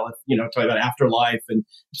fail, talking about afterlife and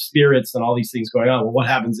spirits and all these things going on. Well, what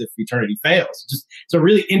happens if eternity fails? It's a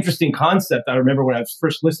really interesting concept. I remember when I was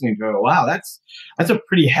first listening to it, wow, that's a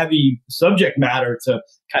pretty heavy subject matter to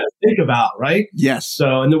kind of think about, right? Yes.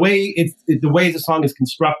 So, and the way the song is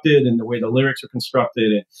constructed and the way the lyrics are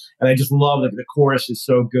constructed, and I just love that the chorus is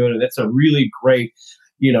so good, and that's a really great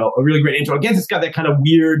intro. Again, it's got that kind of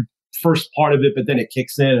weird first part of it, but then it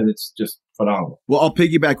kicks in and it's just phenomenal. Well, I'll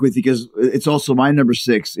piggyback with you because it's also my number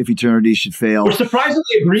 6, If Eternity Should Fail. We're surprisingly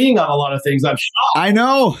agreeing on a lot of things. I'm shocked. I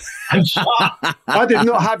know. I'm shocked. I did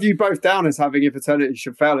not have you both down as having If Eternity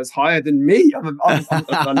Should Fail as higher than me.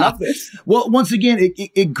 I love this. Well, once again,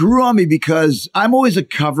 it grew on me because I'm always a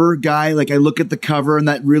cover guy. Like, I look at the cover and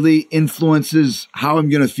that really influences how I'm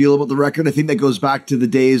going to feel about the record. I think that goes back to the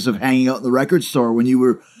days of hanging out in the record store when you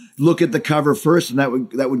were look at the cover first and that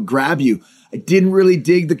would grab you. I didn't really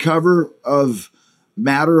dig the cover of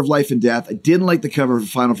Matter of Life and Death. I didn't like the cover of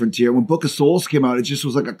Final Frontier. When Book of Souls came out, it just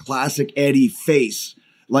was like a classic Eddie face,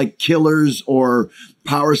 like Killers or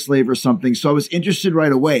Power Slave or something. So I was interested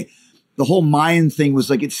right away. The whole Mayan thing was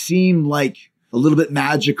like, it seemed like a little bit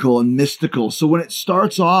magical and mystical. So when it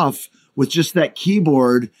starts off with just that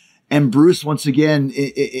keyboard and Bruce, once again,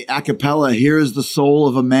 a cappella, here is the soul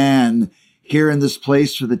of a man here in this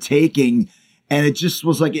place for the taking. And it just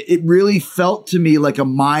was like, it really felt to me like a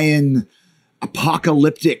Mayan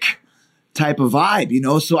apocalyptic type of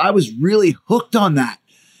vibe, So I was really hooked on that.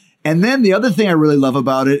 And then the other thing I really love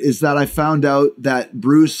about it is that I found out that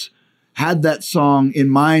Bruce had that song in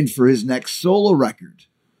mind for his next solo record.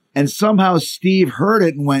 And somehow Steve heard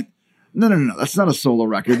it and went, no, that's not a solo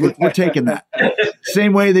record. We're taking that.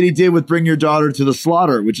 Same way that he did with Bring Your Daughter to the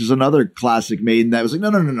Slaughter, which is another classic Maiden that was like,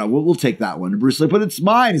 no, we'll take that one. And Bruce was like, but it's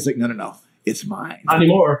mine. He's like, no, it's mine. Not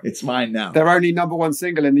anymore. It's mine now. Their only number 1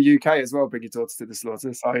 single in the UK as well, Bring Your Daughter to the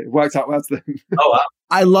Slaughter. So it worked out well to them. Oh, wow.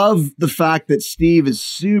 I love the fact that Steve is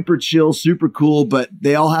super chill, super cool, but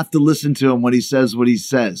they all have to listen to him when he says what he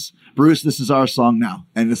says. Bruce, this is our song now.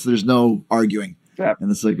 And there's no arguing. Yeah.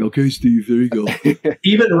 And it's like, okay, Steve, there you go.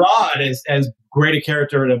 Even Rod, as great a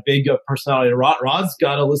character and a big personality, Rod's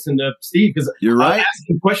got to listen to Steve because you're right. I ask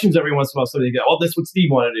him questions every once in a while. So they go, "Oh, that's what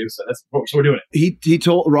Steve wanted to do." So we're doing it.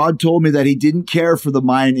 Rod told me that he didn't care for the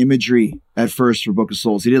Mayan imagery at first for Book of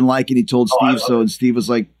Souls. He didn't like it. He told Steve so, and Steve was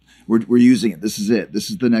like, "We're using it. This is it.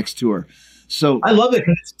 This is the next tour." So I love it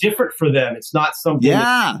because it's different for them. It's not something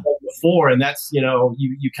that's before, and that's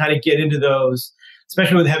you kind of get into those.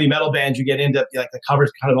 Especially with heavy metal bands, you get into like the covers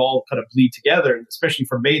kind of bleed together. And especially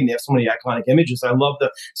for Maiden, they have so many iconic images. I love the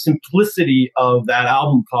simplicity of that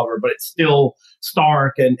album cover, but it's still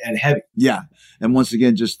stark and heavy. Yeah. And once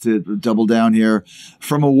again, just to double down here,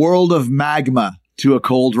 from a world of magma to a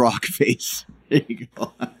cold rock face. There you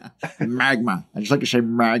go. Magma. I just like to say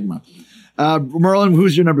magma. Merlin,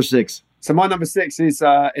 who's your number 6? So my number 6 is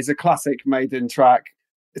a classic Maiden track.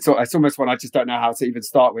 It's almost one I just don't know how to even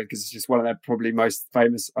start with because it's just one of their probably most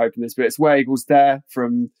famous openers. But it's Where Eagles Dare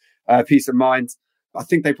from Peace of Mind. I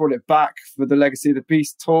think they brought it back for the Legacy of the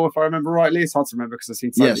Beast tour, if I remember rightly. It's hard to remember because I've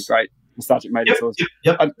seen so many great nostalgic Maiden tours.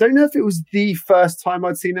 Yep. I don't know if it was the first time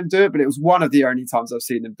I'd seen them do it, but it was one of the only times I've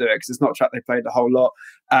seen them do it because it's not a track they played a whole lot.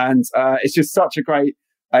 And it's just such a great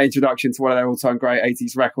introduction to one of their all-time great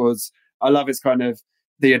 80s records. I love its kind of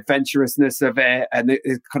the adventurousness of it and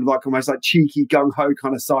it's kind of like almost like cheeky gung-ho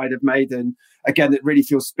kind of side of Maiden. Again, it really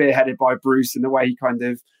feels spearheaded by Bruce in the way he kind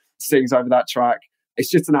of sings over that track. It's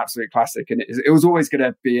just an absolute classic, and it was always going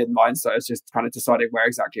to be in mind. So it's just kind of deciding where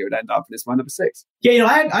exactly it would end up, and it's my number 6. Yeah,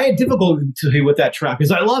 I had difficulty with that track because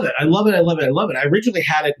I love it. I originally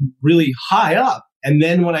had it really high up, and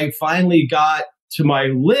then when I finally got to my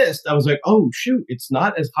list, I was like, oh shoot, it's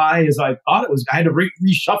not as high as I thought it was. I had to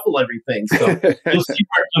reshuffle everything, so you'll see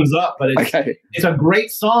where it comes up. But it's a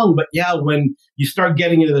great song. But yeah, when you start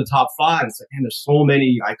getting into the top 5, it's like, man, there's so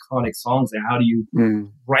many iconic songs there. How do you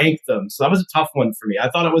rank them? So that was a tough one for me. I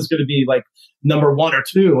thought it was going to be like number 1 or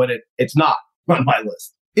 2, and it's not on my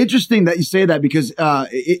list. Interesting that you say that because,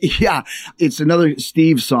 it's another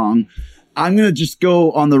Steve song. I'm going to just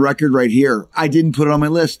go on the record right here. I didn't put it on my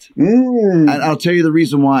list. And I'll tell you the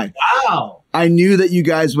reason why. Wow. I knew that you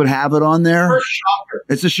guys would have it on there. First shocker.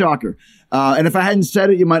 It's a shocker. And if I hadn't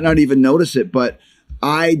said it, you might not even notice it. But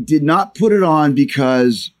I did not put it on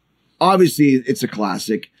because obviously it's a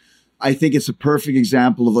classic. I think it's a perfect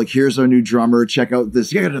example of like, here's our new drummer. Check out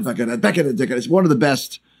this. It's one of the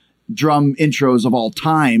best drum intros of all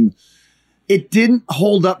time. It didn't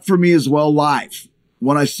hold up for me as well live.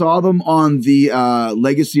 When I saw them on the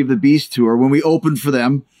Legacy of the Beast tour, when we opened for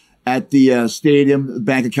them at the stadium,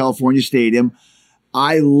 Bank of California Stadium,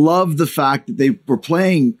 I loved the fact that they were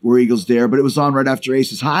playing Where Eagles Dare, but it was on right after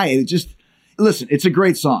Aces High. And it just, listen, it's a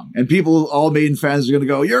great song. And people, all Maiden fans are going to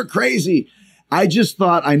go, you're crazy. I just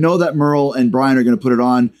thought, I know that Merle and Brian are going to put it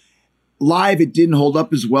on. Live, it didn't hold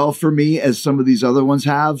up as well for me as some of these other ones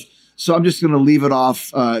have. So I'm just going to leave it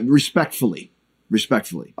off respectfully.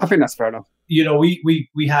 I think that's fair enough. You know, we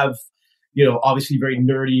have, you know, obviously very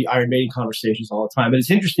nerdy Iron Maiden conversations all the time. But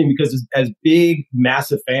it's interesting because as big,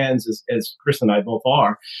 massive fans as Chris and I both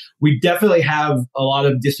are, we definitely have a lot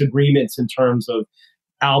of disagreements in terms of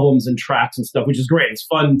albums and tracks and stuff, which is great. It's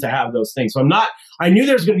fun to have those things. So I knew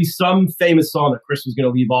there's going to be some famous song that Chris was going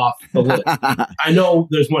to leave off the list. I know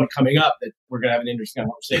there's one coming up that we're going to have an interesting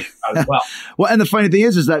conversation about as well. Well, and the funny thing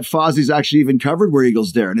is that Fozzie's actually even covered Where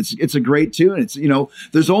Eagles Dare, and it's a great tune. It's, you know,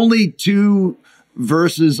 there's only 2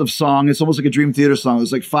 verses of song. It's almost like a Dream Theater song. It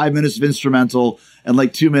was like 5 minutes of instrumental and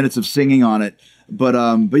like 2 minutes of singing on it. But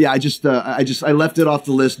yeah, I left it off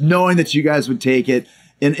the list knowing that you guys would take it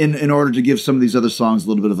in order to give some of these other songs a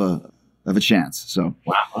little bit of a chance. So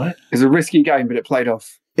wow, it's a risky game, but it played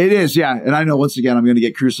off. It is, yeah. And I know once again I'm going to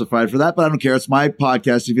get crucified for that, but I don't care. It's my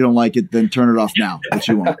podcast. If you don't like it, then turn it off now, but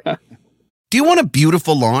you won't. Do you want a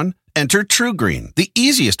beautiful lawn? Enter True Green, the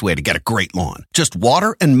easiest way to get a great lawn. Just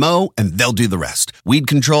water and mow, and they'll do the rest. Weed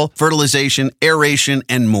control, fertilization, aeration,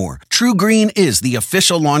 and more. True Green is the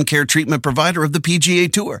official lawn care treatment provider of the PGA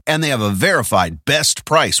Tour, and they have a verified best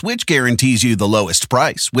price, which guarantees you the lowest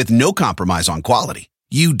price with no compromise on quality.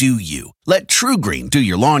 You do you. Let True Green do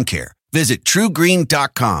your lawn care. Visit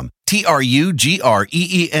truegreen.com,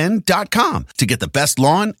 TRUGREEN.com to get the best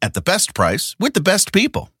lawn at the best price with the best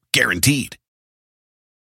people. Guaranteed.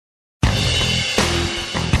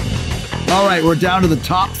 All right, we're down to the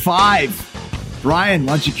top 5. Brian,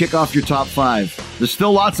 why don't you kick off your top 5? There's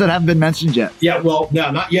still lots that haven't been mentioned yet. Yeah, well,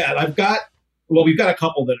 no, not yet. We've got a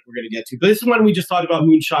couple that we're going to get to. But this is one we just talked about,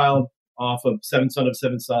 Moonchild off of Seventh Son of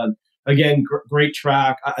Seventh Son. Again, great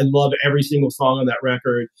track. I love every single song on that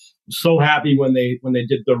record. I'm so happy when they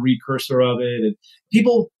did the recursor of it. And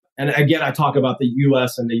people, and again, I talk about the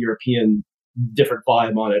US and the European different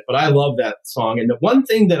vibe on it, but I love that song. And the one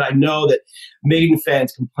thing that I know that Maiden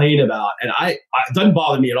fans complain about, and it doesn't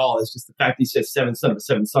bother me at all, is just the fact he says Seventh Son of a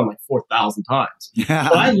Seventh Son like 4,000 times. Yeah.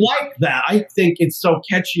 But I like that. I think it's so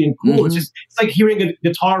catchy and cool. Mm-hmm. It's like hearing a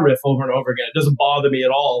guitar riff over and over again. It doesn't bother me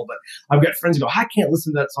at all. But I've got friends who go, I can't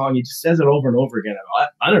listen to that song. He just says it over and over again.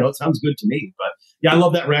 I don't know. It sounds good to me. But yeah, I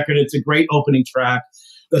love that record. It's a great opening track.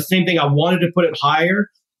 The same thing, I wanted to put it higher,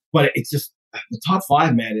 but it's just the top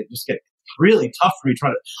 5, man. It just gets really tough for me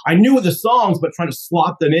I knew the songs, but trying to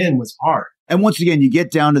slot them in was hard. And once again, you get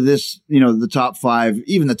down to this, you know, the top 5,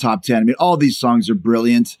 even the top 10. I mean, all these songs are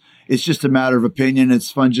brilliant. It's just a matter of opinion. It's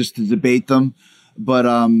fun just to debate them. But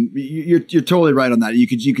you're totally right on that.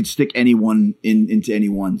 You could stick anyone into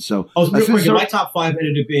anyone. So real quick, my top 5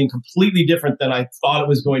 ended up being completely different than I thought it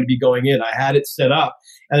was going to be going in. I had it set up,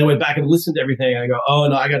 and I went back and listened to everything. And I go, oh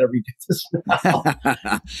no, I got to read this now.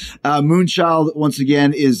 Moonchild once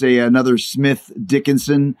again is another Smith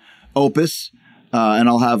Dickinson opus, and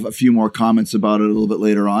I'll have a few more comments about it a little bit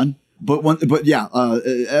later on. But yeah,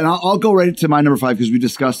 and I'll go right to my number 5 because we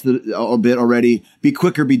discussed it a bit already. Be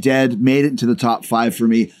Quick or Be Dead made it into the top 5 for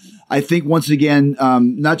me. I think once again,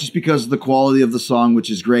 not just because of the quality of the song, which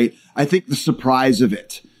is great. I think the surprise of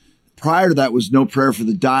it. Prior to that was No Prayer for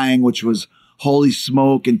the Dying, which was Holy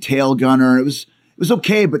Smoke and Tail Gunner. It was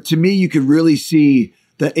okay, but to me, you could really see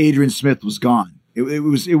that Adrian Smith was gone. It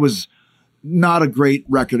was not a great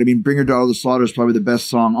record. I mean, Bring Your Daughter to the Slaughter is probably the best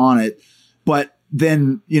song on it, but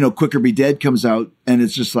then, Quick or Be Dead comes out and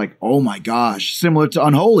it's just like, oh my gosh, similar to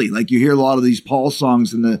Unholy. Like you hear a lot of these Paul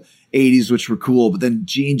songs in the 80s, which were cool, but then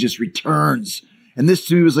Gene just returns. And this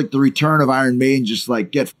to me was like the return of Iron Maiden, just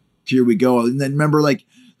like, here we go. And then remember, like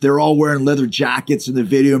they're all wearing leather jackets in the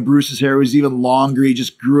video and Bruce's hair was even longer. He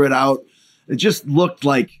just grew it out. It just looked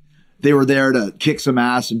like they were there to kick some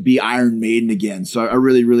ass and be Iron Maiden again. So I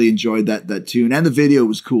really, really enjoyed that tune. And the video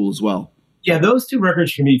was cool as well. Yeah, those 2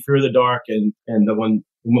 records for me, Fear of the Dark and the one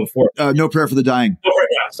before. No Prayer for the Dying.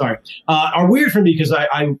 Are weird for me because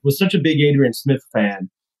I was such a big Adrian Smith fan.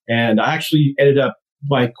 And I actually ended up,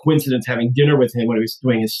 by coincidence, having dinner with him when he was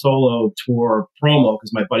doing his solo tour promo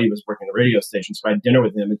because my buddy was working at the radio station. So I had dinner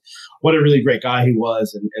with him. And what a really great guy he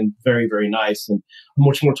was and very, very nice. And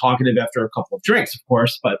much more talkative after a couple of drinks, of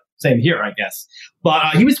course. But same here, I guess.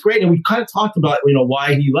 But he was great, and we kind of talked about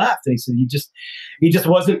why he left. And he said he just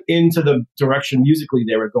wasn't into the direction musically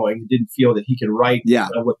they were going. He didn't feel that he could write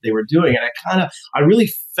what they were doing, and I really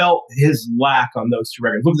felt his lack on those 2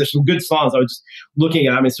 records. Look, there's some good songs. I was just looking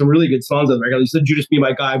at, some really good songs on the record. He said "Judas Be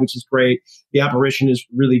My Guy," which is great. "The Apparition" is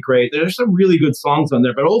really great. There's some really good songs on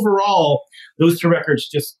there, but overall, those 2 records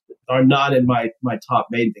just are not in my top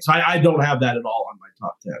Maiden thing. So I don't have that at all on my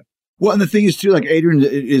top 10. Well, and the thing is, too, like Adrian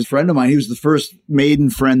is a friend of mine. He was the first Maiden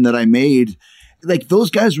friend that I made. Like, those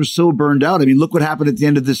guys were so burned out. I mean, look what happened at the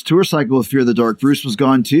end of this tour cycle with Fear of the Dark. Bruce was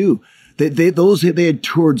gone, too. They had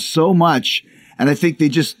toured so much, and I think they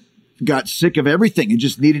just got sick of everything and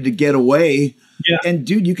just needed to get away. Yeah. And,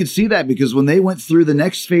 dude, you could see that because when they went through the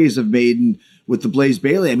next phase of Maiden with the Blaze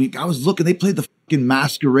Bayley, I mean, I was looking, they played the fucking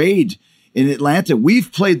Masquerade in Atlanta.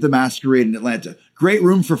 We've played the Masquerade in Atlanta. Great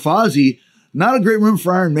room for Fozzy. Not a great room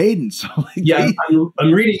for Iron Maiden. So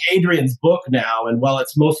I'm reading Adrian's book now, and while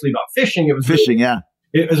it's mostly about fishing, it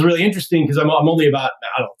was really interesting because I'm only about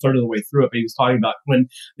a third of the way through it. But he was talking about when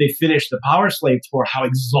they finished the Power Slave tour, how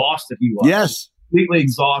exhausted he was. Yes, completely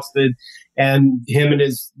exhausted. And him and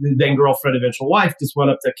his then girlfriend, eventual wife, just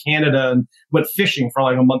went up to Canada and went fishing for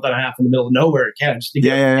like a month and a half in the middle of nowhere in Canada just to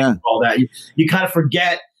get all that. You kind of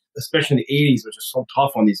forget. Especially in the 80s, which is so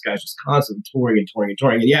tough on these guys, just constantly touring.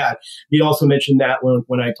 And yeah, he also mentioned that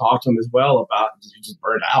when I talked to him as well about just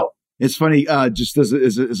burned out. It's funny, just as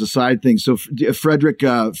a side thing. So Frederick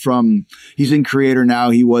he's in Creator now.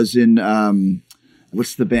 He was in,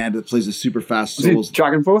 what's the band that plays the super fast solos?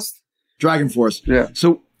 Dragon Force? Dragon Force. Yeah.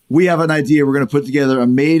 So we have an idea. We're going to put together a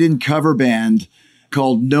Maiden cover band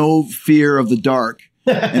called No Fear of the Dark.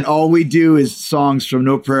 And all we do is songs from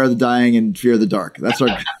No Prayer of the Dying and Fear of the Dark. That's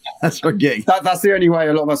our gig. That's the only way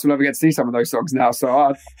a lot of us will ever get to see some of those songs now. So,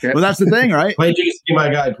 well, that's the thing, right? Play "Judas Be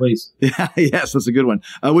My Guy," please. Yeah, yes, that's a good one.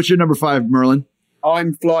 What's your number 5, Merlin?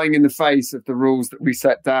 I'm flying in the face of the rules that we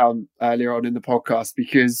set down earlier on in the podcast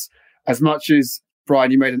because, as much as Brian,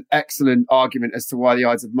 you made an excellent argument as to why the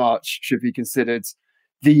Ides of March should be considered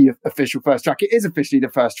the official first track. It is officially the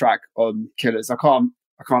first track on Killers. I can't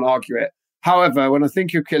argue it. However, when I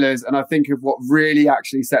think of Killers and I think of what really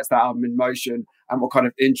actually sets that album in motion and what kind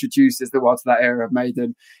of introduces the world to that era of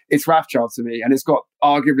Maiden, it's Wrathchild to me. And it's got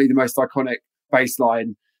arguably the most iconic bass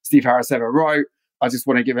line Steve Harris ever wrote. I just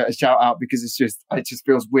want to give it a shout out because it just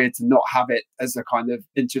feels weird to not have it as a kind of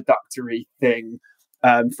introductory thing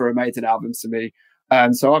for a Maiden album to me.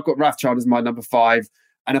 So I've got Wrathchild as my number 5.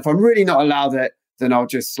 And if I'm really not allowed it, then I'll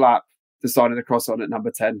just slap the sign of the cross on at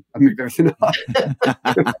number 10 and move everything up.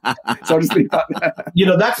 So I'll just leave that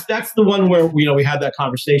there. That's the one where, we had that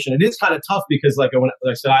conversation. It is kind of tough because like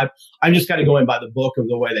I said, I'm just kind of going by the book of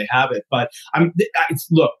the way they have it. But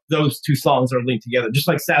look, those 2 songs are linked together, just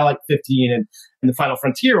like Satellite 15 and The Final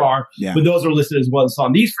Frontier are, but those are listed as one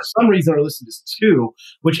song. These, for some reason, are listed as 2,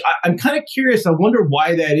 which I'm kind of curious. I wonder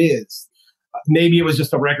why that is. Maybe it was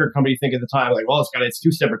just a record company thinking at the time, like, well, it's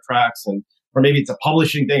 2 separate tracks and or maybe it's a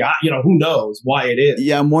publishing thing. Who knows why it is.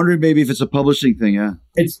 Yeah, I'm wondering maybe if it's a publishing thing. Yeah,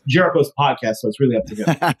 it's Jericho's podcast, so it's really up to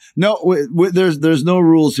him. No, there's no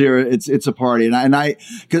rules here. It's a party, and I,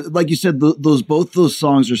 cause like you said, both those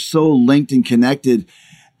songs are so linked and connected.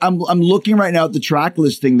 I'm looking right now at the track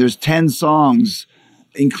listing. There's 10 songs,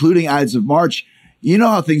 including Ides of March. You know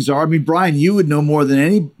how things are. I mean, Brian, you would know more than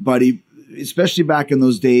anybody, especially back in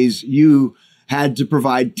those days. You had to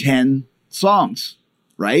provide 10 songs,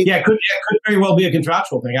 right? Yeah, it could very well be a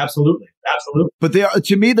contractual thing. Absolutely. But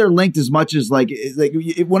to me, they're linked as much as like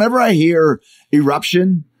whenever I hear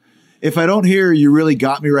Eruption, if I don't hear You Really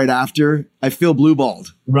Got Me right after, I feel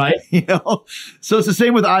blue-balled. Right. So it's the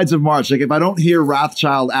same with Ides of March. Like if I don't hear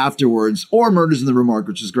Wrathchild afterwards, or Murders in the Rue Morgue,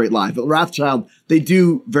 which is great live, but Wrathchild, they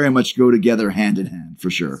do very much go together hand in hand for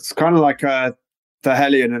sure. It's kind of like The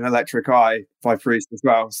Hellion and Electric Eye by Priest as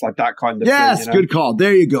well. It's like that kind of thing. Yes, good call.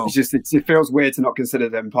 There you go. It's just, it feels weird to not consider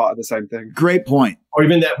them part of the same thing. Great point. Or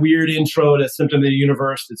even that weird intro to Symptom of the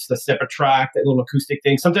Universe. It's the separate track, that little acoustic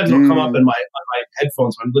thing. Sometimes it'll come up in my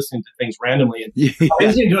headphones when I'm listening to things randomly. And I'm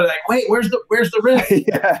listening to it like, wait, where's the riff?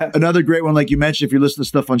 Yeah. Another great one, like you mentioned, if you listen to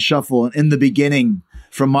stuff on shuffle, and in the beginning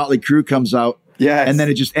from Motley Crue comes out. Yes. And then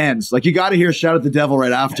it just ends. Like you got to hear Shout at the Devil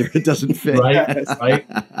right after. It doesn't fit. Right.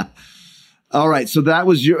 All right. So that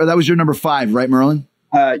was your number 5, right, Merlin?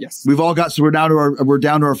 Yes. We've all got, so we're down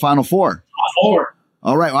to our final 4. 4.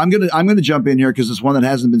 All right. Well, I'm gonna jump in here because it's one that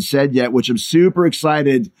hasn't been said yet, which I'm super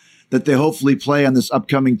excited that they hopefully play on this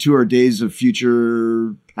upcoming tour, Days of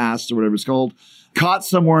Future Past or whatever it's called. Caught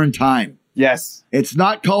Somewhere in Time. Yes. It's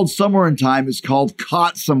not called Somewhere in Time. It's called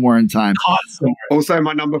Caught Somewhere in Time. Also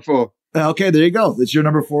my number 4. Okay, there you go. It's your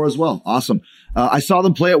number 4 as well. Awesome. I saw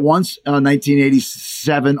them play it once in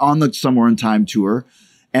 1987 on the Somewhere in Time tour.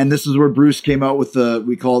 And this is where Bruce came out with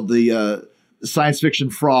we called the science fiction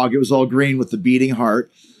frog. It was all green with the beating heart.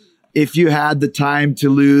 If you had the time to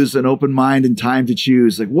lose, an open mind and time to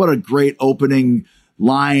choose. Like, what a great opening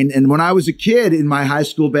line. And when I was a kid in my high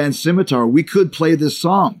school band Scimitar, we could play this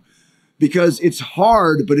song because it's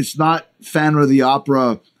hard, but it's not Phantom of the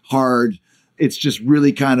Opera hard. It's just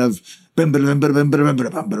really kind of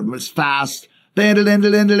it's fast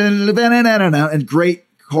and great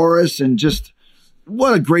chorus, and just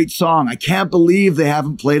what a great song. I can't believe they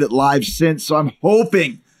haven't played it live since. So I'm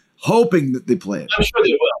hoping that they play it. I'm sure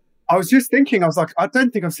they will. I was just thinking, I was like, I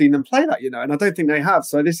don't think I've seen them play that, and I don't think they have.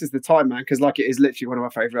 So this is the time, man, because like it is literally one of my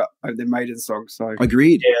favorite opening Maiden songs. So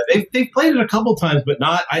agreed. Yeah, they've played it a couple times, but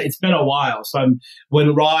not. It's been a while. So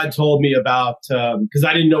when Rod told me about, because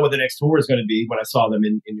I didn't know what the next tour was going to be when I saw them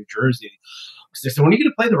in New Jersey. Because they said, when are you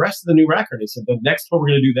going to play the rest of the new record? He said, the next tour we're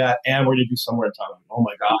going to do that, and we're going to do Somewhere in Time. Oh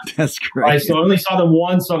my God, that's great. Right, so I only saw them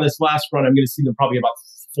once on this last run. I'm going to see them probably about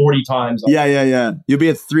 40 times. Yeah. You'll be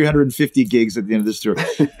at 350 gigs at the end of this tour.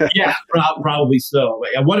 Yeah, probably so.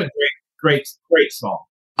 But yeah, what a great song.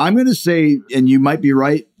 I'm going to say, and you might be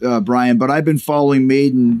right, Brian, but I've been following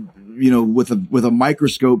Maiden, with a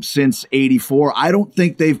microscope since '84. I don't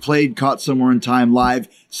think they've played Caught Somewhere in Time live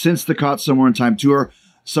since the Caught Somewhere in Time tour.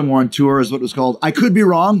 Somewhere on Tour is what it was called. I could be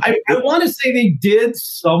wrong. I want to say they did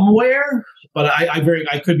somewhere, but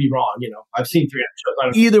I could be wrong. I've seen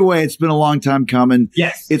 300 shows. Either way, it's been a long time coming.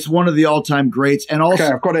 Yes. It's one of the all-time greats. And also,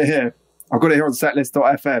 okay, I've got it here on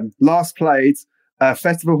setlist.fm. Last played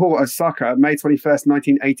Festival Hall Osaka, May 21st,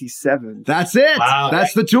 1987. That's it. Wow.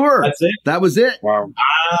 That's the tour. That's it. That was it. Wow.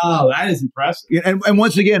 That is impressive. And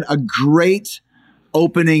once again, a great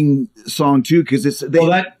opening song too, because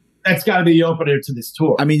that's got to be the opener to this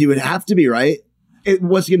tour. I mean, you would have to be, right?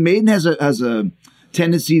 Once again, Maiden has a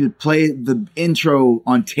tendency to play the intro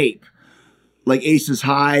on tape. Like Aces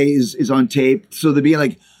High is on tape. So they'd be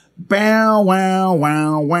like, bow, wow,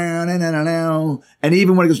 wow, wow, na, na, na, na. And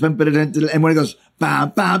even when it goes, and when it goes, bam,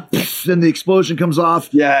 bam, then the explosion comes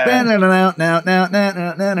off. Yeah.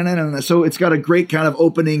 So it's got a great kind of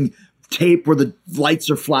opening tape where the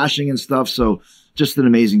lights are flashing and stuff. So just an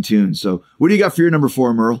amazing tune. So what do you got for your number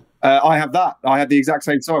 4, Merle? I have that. I had the exact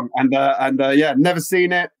same song. And never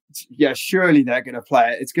seen it. Yeah, surely they're going to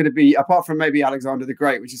play it. It's going to be, apart from maybe Alexander the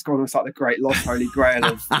Great, which is kind of like the great lost holy grail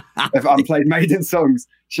of unplayed Maiden songs.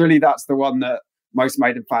 Surely that's the one that most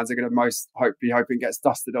Maiden fans are going to be hoping gets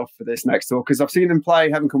dusted off for this next tour. Because I've seen them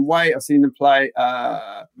play Heaven Can Wait. I've seen them play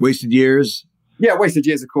Wasted Years. Yeah, Wasted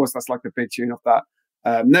Years, of course. That's like the big tune off that.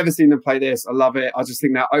 Never seen them play this. I love it. I just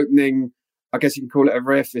think that opening, I guess you can call it a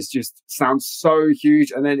riff, is just sounds so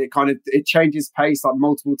huge, and then it changes pace like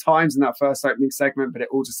multiple times in that first opening segment, but it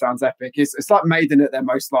all just sounds epic. It's like Maiden at their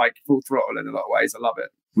most like full throttle in a lot of ways. I love it.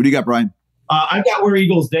 What do you got, Brian? I've got Where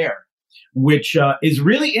Eagles Dare. which is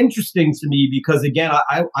really interesting to me because, again,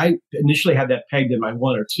 I initially had that pegged in my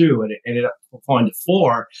 1 or 2, and it ended up falling to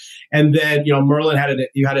 4. And then, Merlin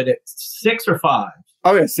you had it at 6 or 5.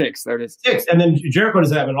 Oh, yeah, 6. There it is. 6. And then Jericho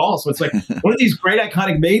doesn't have it at all. So it's like one of these great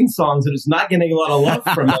iconic Maiden songs that is not getting a lot of love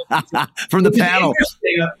from from the panel.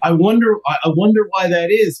 I wonder why that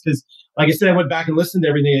is, because, like I said, I went back and listened to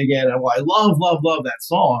everything again. And I love that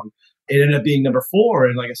song. It ended up being number 4.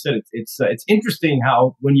 And like I said, it's interesting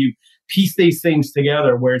how when you piece these things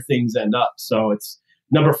together, where things end up. So it's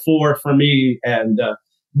number 4 for me, and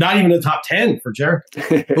not even the top 10 for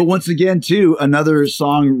Jericho. But once again, too, another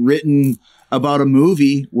song written about a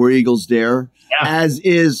movie, Where Eagles Dare, as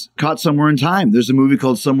is Caught Somewhere in Time. There's a movie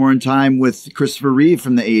called Somewhere in Time with Christopher Reeve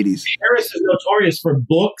from the 80s. Harris is notorious for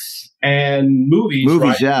books and movies.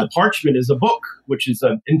 Right? Yeah. The Parchment is a book, which is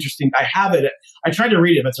interesting. I have it. I tried to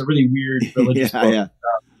read it, but it's a really weird religious book. Yeah.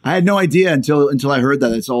 I had no idea until I heard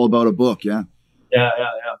that it's all about a book. Yeah.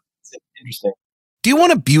 It's interesting. Do you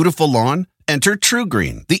want a beautiful lawn? Enter True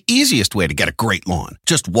Green, the easiest way to get a great lawn.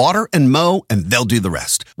 Just water and mow, and they'll do the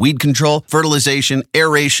rest. Weed control, fertilization,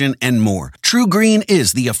 aeration, and more. True Green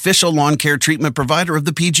is the official lawn care treatment provider of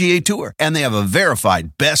the PGA Tour, and they have a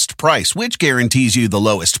verified best price, which guarantees you the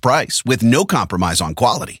lowest price with no compromise on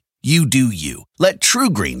quality. You do you. Let True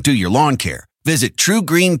Green do your lawn care. Visit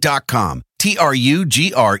truegreen.com, TRUGREEN.com,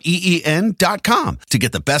 to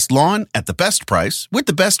get the best lawn at the best price with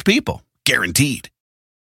the best people. Guaranteed.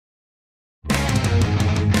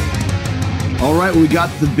 All right, we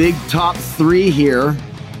got the big top 3 here.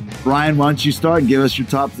 Brian, why don't you start and give us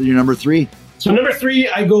your number 3? So number 3,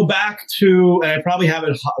 I go back to, and I probably have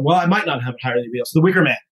it, well, I might not have it higher than anybody else, The Wicker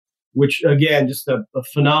Man, which, again, just a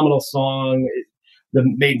phenomenal song. The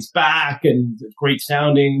Maiden's back and great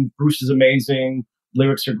sounding. Bruce is amazing.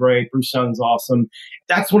 Lyrics are great. Bruce sounds awesome.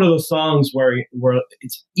 That's one of those songs where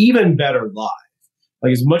it's even better live.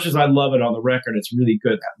 Like, as much as I love it on the record, it's really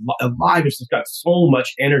good. Live, it's just got so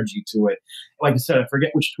much energy to it. Like I said, I forget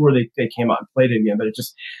which tour they came out and played it again, but it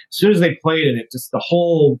just, as soon as they played it, the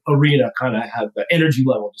whole arena kind of had the energy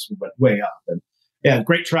level just went way up. And yeah,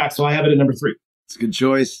 great track. So I have it at number 3. It's a good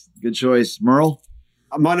choice. Good choice. Merle?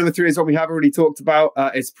 My number 3 is what we have already talked about.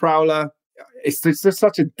 It's Prowler. It's just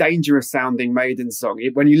such a dangerous sounding Maiden song.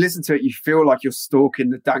 When you listen to it, you feel like you're stalking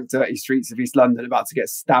the dank, dirty streets of East London, about to get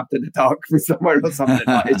stabbed in the dark from somewhere or something.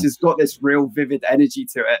 It's just got this real vivid energy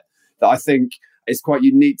to it that I think is quite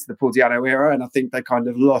unique to the Paul Di'Anno era. And I think they kind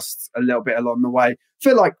of lost a little bit along the way.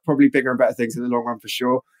 Feel like probably bigger and better things in the long run for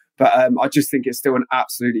sure. But I just think it's still an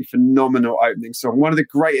absolutely phenomenal opening song. One of the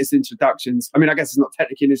greatest introductions. I mean, I guess it's not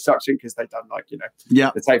technically an introduction because they've done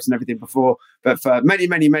the tapes and everything before. But for many,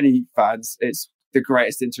 many, many fans, it's the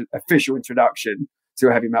greatest official introduction to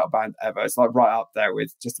a heavy metal band ever. It's like right up there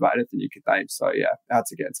with just about anything you could name. So yeah, it had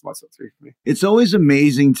to get into my top 3 for me. It's always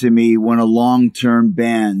amazing to me when a long-term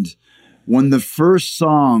band, when the first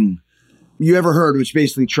song you ever heard, which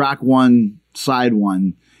basically track 1, side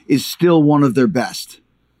 1, is still one of their best.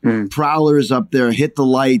 Prowler is up there. Hit the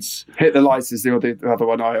Lights. Hit the Lights is the other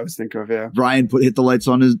one I always think of. Yeah, Brian put Hit the Lights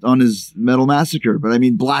on his Metal Massacre. But I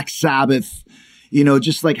mean, Black Sabbath.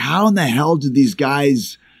 Just like, how in the hell did these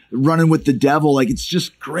guys Running with the Devil? Like, it's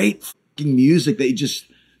just great fucking music that just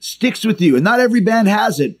sticks with you. And not every band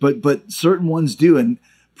has it, but certain ones do. And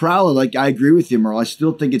Prowler, like, I agree with you, Merle. I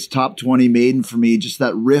still think it's top 20 Maiden for me. Just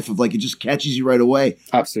that riff of, like, it just catches you right away.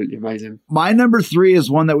 Absolutely amazing. My number 3 is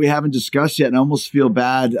one that we haven't discussed yet, and I almost feel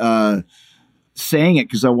bad saying it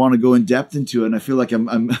because I want to go in depth into it. And I feel like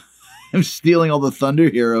I'm stealing all the thunder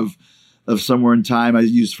here of Somewhere in Time I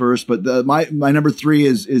used first. But my number 3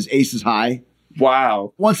 is Aces High.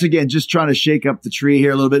 Wow. Once again, just trying to shake up the tree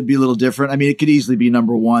here a little bit, be a little different. I mean, it could easily be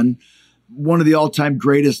number 1. One of the all-time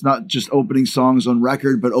greatest, not just opening songs on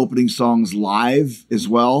record, but opening songs live as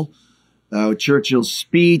well. Churchill's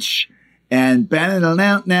speech and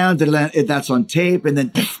that's on tape. And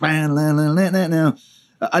then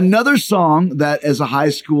another song that, as a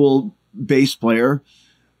high school bass player,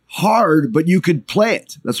 hard, but you could play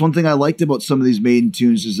it. That's one thing I liked about some of these Maiden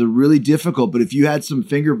tunes is they're really difficult. But if you had some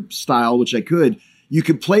finger style, which I could, you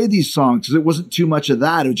could play these songs because it wasn't too much of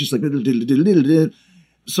that. It was just like...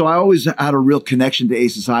 So I always had a real connection to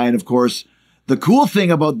Aces High. And of course, the cool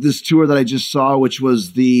thing about this tour that I just saw, which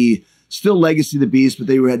was the still Legacy of the Beast, but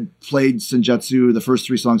they had played Senjutsu, the first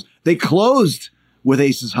 3 songs. They closed with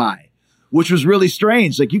Aces High, which was really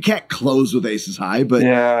strange. Like, you can't close with Aces High,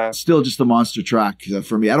 but still just a monster track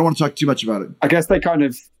for me. I don't want to talk too much about it. I guess they kind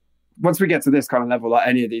of, once we get to this kind of level, like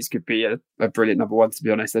any of these could be a brilliant number 1, to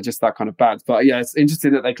be honest. They're just that kind of band. But yeah, it's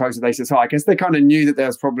interesting that they closed with Aces High. I guess they kind of knew that there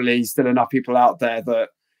was probably still enough people out there that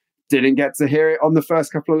didn't get to hear it on the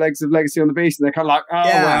first couple of legs of Legacy on the Beast. And they're kind of like,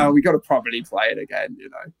 well, we got to probably play it again, you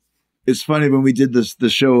know. It's funny when we did the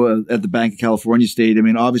show at the Bank of California Stadium. I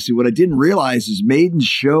mean, obviously, what I didn't realize is Maiden's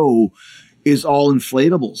show is all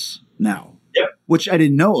inflatables now. Yep. Which I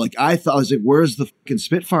didn't know. Like, I was like, where's the fucking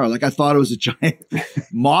Spitfire? Like, I thought it was a giant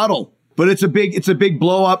model, but it's a big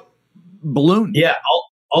blow up balloon. Yeah.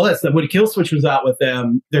 All that stuff. When Killswitch was out with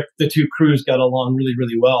them, the two crews got along really,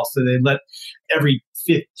 really well. So they let every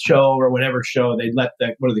fifth show or whatever show, they'd let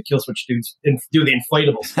one of the Killswitch dudes do the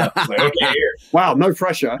inflatable stuff. It's like, okay, here. Wow, no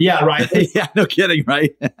pressure. Yeah, right. Yeah, no kidding,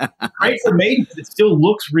 right? Great for Maiden. It still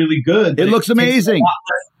looks really good. It looks amazing.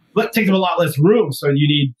 But takes them a lot less room, so you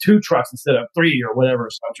need 2 trucks instead of 3 or whatever.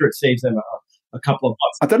 So I'm sure it saves them a couple of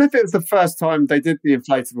bucks. I don't know if it was the first time they did the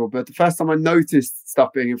inflatable, but the first time I noticed stuff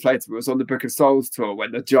being inflatable was on the Book of Souls tour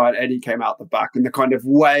when the giant Eddie came out the back and the kind of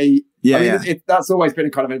way. That's always been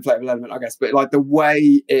a kind of inflatable element, I guess, but like the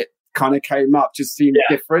way it kind of came up just seemed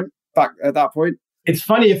different back at that point. It's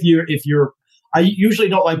funny if you're. I usually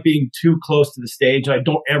don't like being too close to the stage. I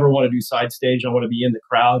don't ever want to do side stage. I want to be in the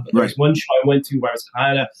crowd. But there's one show I went to where I was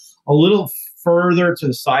kind of a little further to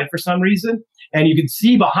the side for some reason. And you can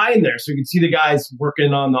see behind there. So you can see the guys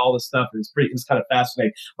working on all this stuff. It's kind of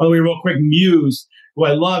fascinating. By the way, real quick, Muse, who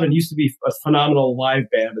I love and used to be a phenomenal live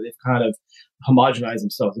band, but they've kind of homogenized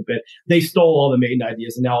themselves a bit. They stole all the Maiden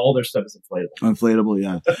ideas and now all their stuff is inflatable. Inflatable,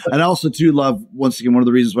 yeah. And I also, too, love, once again, one of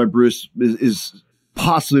the reasons why Bruce is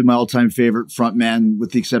possibly my all-time favorite frontman,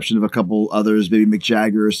 with the exception of a couple others, maybe Mick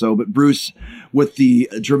Jagger or so. But Bruce, with the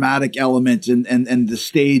dramatic element and the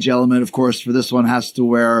stage element, of course, for this one has to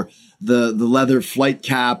wear the leather flight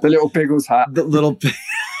cap, the little Biggles hat, the little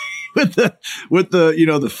with the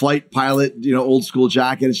the flight pilot old school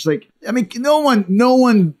jacket. It's like, I mean, no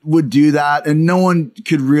one would do that, and no one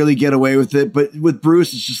could really get away with it. But with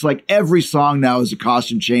Bruce, it's just like every song now is a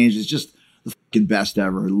costume change. It's just the fucking best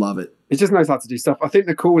ever. I love it. He just knows how to do stuff. I think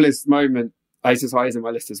the coolest moment, Aces High is in my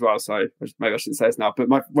list as well, so maybe I shouldn't say this now, but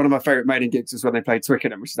one of my favourite Maiden gigs was when they played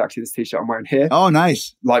Twickenham, which is actually this T-shirt I'm wearing here. Oh,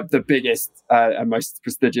 nice. Like the biggest and most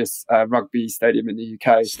prestigious rugby stadium in the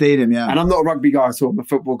UK. Stadium, yeah. And I'm not a rugby guy at all. I'm a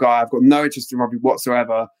football guy. I've got no interest in rugby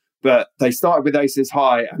whatsoever. But they started with Aces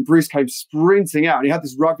High and Bruce came sprinting out and he had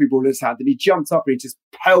this rugby ball in his hand and he jumped up and he just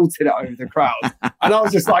pelted it over the crowd. And I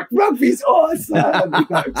was just like, rugby's awesome.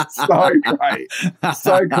 So great.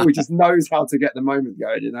 So cool. He just knows how to get the moment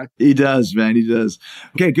going, He does, man. He does.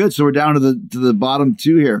 Okay, good. So we're down to the bottom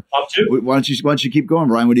 2 here. Top 2. Why don't you keep going,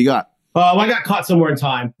 Brian? What do you got? I got Caught Somewhere in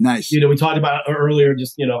Time. Nice. We talked about it earlier,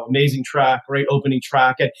 just, amazing track, great opening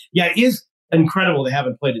track. And yeah, it is incredible they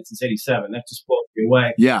haven't played it since 87. That just blows me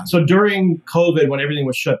away. Yeah. So during COVID, when everything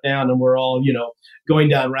was shut down and we're all, going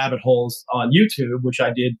down rabbit holes on YouTube, which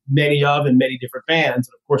I did many of in many different bands,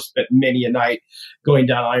 and of course spent many a night going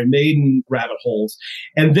down Iron Maiden rabbit holes.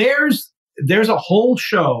 And there's a whole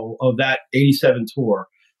show of that 87 tour.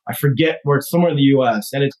 I forget where it's somewhere in the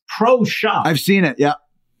US, and it's pro shop. I've seen it. Yeah.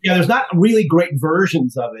 Yeah, there's not really great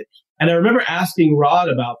versions of it. And I remember asking Rod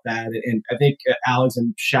about that, and I think Alex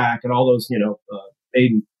and Shaq and all those,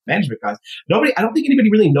 Maiden management guys. I don't think anybody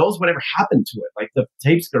really knows whatever happened to it. Like the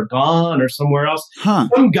tapes are gone or somewhere else. Huh.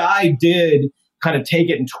 Some guy did kind of take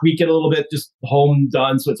it and tweak it a little bit, just home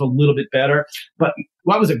done, so it's a little bit better. But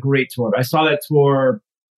that was a great tour. I saw that tour,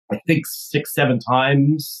 I think 6-7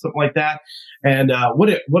 times, something like that. And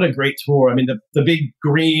what a great tour. I mean, the big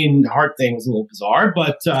green heart thing was a little bizarre,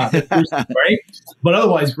 but it was great. But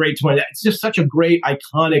otherwise, great tour. It's just such a great,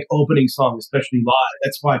 iconic opening song, especially live.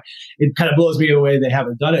 That's why it kind of blows me away they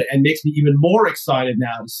haven't done it and makes me even more excited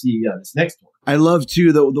now to see this next tour. I love,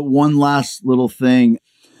 too, the one last little thing.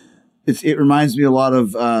 It reminds me a lot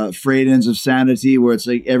of Frayed Ends of Sanity, where it's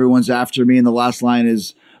like everyone's after me, and the last line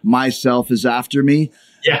is myself is after me.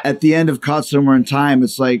 Yeah. At the end of Caught Somewhere in Time,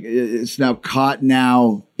 it's like it's now caught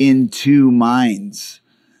now in 2 minds.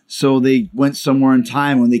 So they went somewhere in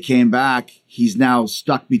time. When they came back, he's now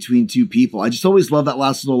stuck between 2 people. I just always love that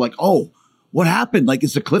last little like, oh, what happened? Like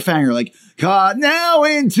it's a cliffhanger, like caught now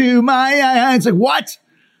into my eyes. It's like, what?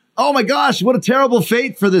 Oh my gosh, what a terrible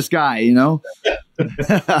fate for this guy,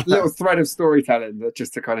 Little thread of storytelling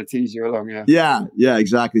just to kind of tease you along, yeah. Yeah,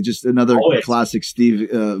 exactly. Just another classic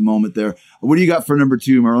Steve moment there. What do you got for number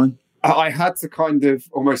 2, Merlin? I had to kind of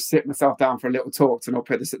almost sit myself down for a little talk to not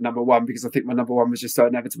put this at number 1 because I think my number 1 was just so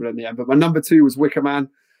inevitable in the end. But my number 2 was Wicker Man.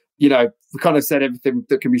 We kind of said everything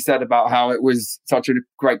that can be said about how it was such a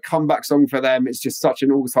great comeback song for them. It's just such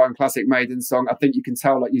an all-time classic Maiden song. I think you can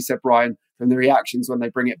tell, like you said, Brian, from the reactions when they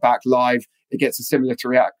bring it back live, it gets a similar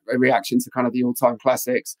reaction to kind of the all-time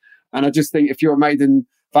classics. And I just think if you're a Maiden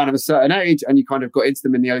fan of a certain age and you kind of got into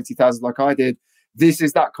them in the early 2000s like I did, this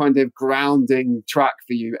is that kind of grounding track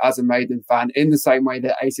for you as a Maiden fan, in the same way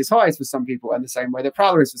that Aces High is for some people and the same way that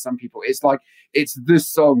Prowler is for some people. It's like, it's the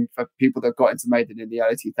song for people that got into Maiden in the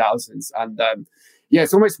early 2000s. And yeah,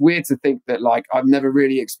 it's almost weird to think that like I've never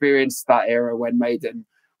really experienced that era when Maiden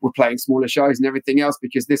were playing smaller shows and everything else,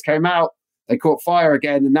 because this came out, they caught fire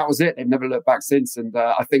again, and that was it. They've never looked back since. And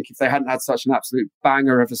I think if they hadn't had such an absolute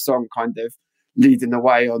banger of a song kind of leading the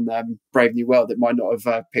way on Brave New World, it might not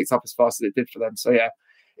have picked up as fast as it did for them. So yeah,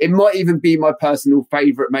 it might even be my personal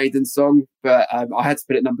favourite Maiden song, but I had to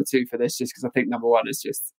put it number 2 for this just because I think number 1 is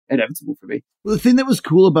just inevitable for me. Well, the thing that was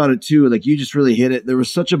cool about it too, like you just really hit it, there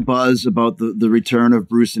was such a buzz about the return of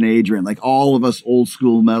Bruce and Adrian. Like all of us old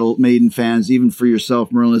school metal Maiden fans, even for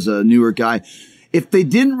yourself, Merlin, as a newer guy, if they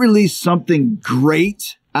didn't release something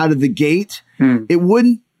great out of the gate, it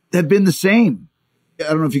wouldn't have been the same. I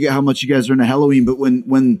don't know if you get how much you guys are into Halloween, but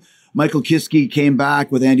when Michael Kiske came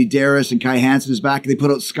back with Andy Darris and Kai Hansen is back, and they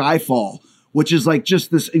put out Skyfall, which is like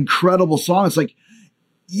just this incredible song. It's like,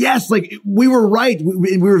 yes, like we were right.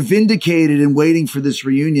 We were vindicated in waiting for this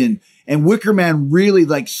reunion. And Wicker Man really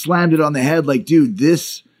like slammed it on the head. Like, dude,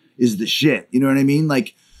 this is the shit. You know what I mean?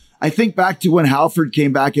 Like, I think back to when Halford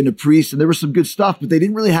came back into Priest, and there was some good stuff, but they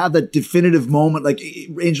didn't really have that definitive moment like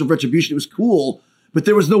Angel of Retribution. It was cool, but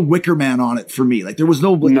there was no Wicker Man on it for me. Like there was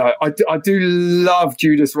no. No, I do love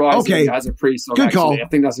Judas Rising as a Priest song. Good call. I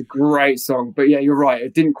think that's a great song. But yeah, you're right.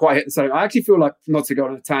 It didn't quite hit the same. I actually feel like, not to go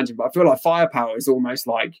on a tangent, but I feel like Firepower is almost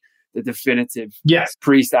like the definitive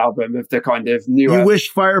Priest album of the kind of newer. You wish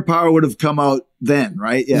Firepower would have come out then,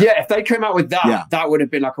 right? Yeah, if they came out with that, that would have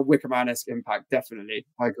been like a Wicker Man-esque impact. Definitely.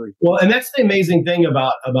 I agree. Well, and that's the amazing thing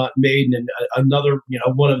about Maiden, and another,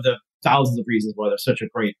 one of the thousands of reasons why they're such a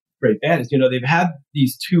great band is, they've had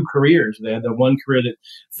these 2 careers. They had the one career that,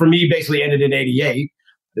 for me, basically ended in '88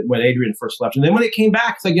 when Adrian first left, and then when it came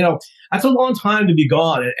back, it's like, that's a long time to be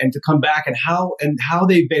gone and to come back, and how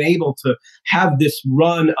they've been able to have this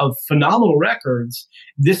run of phenomenal records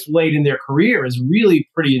this late in their career is really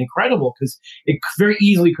pretty incredible, because it very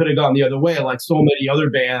easily could have gone the other way, like so many other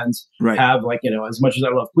bands have. Like, as much as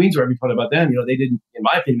I love Queens or every part about them, they didn't, in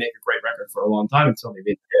my opinion, make a great record for a long time until they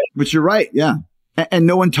did. But you're right, yeah. And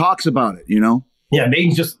no one talks about it, Yeah,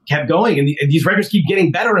 Maiden just kept going, and these records keep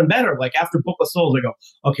getting better and better. Like after Book of Souls, I go,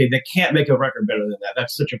 okay, they can't make a record better than that.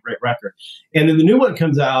 That's such a great record. And then the new one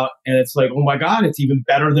comes out, and it's like, oh my God, it's even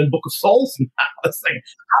better than Book of Souls now. It's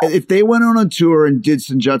like, if they went on a tour and did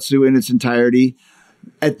Senjutsu in its entirety,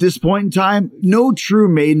 at this point in time, no true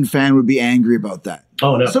Maiden fan would be angry about that.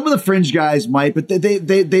 Oh no, some of the fringe guys might, but they've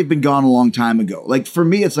been gone a long time ago. Like for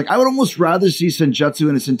me, it's like I would almost rather see Senjutsu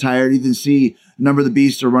in its entirety than see Number of the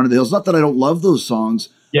Beast or Run of the Hills. Not that I don't love those songs,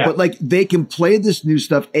 but like they can play this new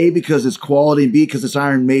stuff, A, because it's quality, and B, because it's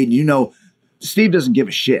Iron Maiden. Steve doesn't give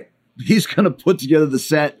a shit. He's going to put together the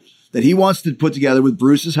set that he wants to put together with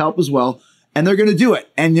Bruce's help as well, and they're going to do it.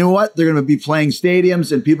 And you know what? They're going to be playing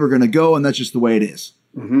stadiums, and people are going to go, and that's just the way it is.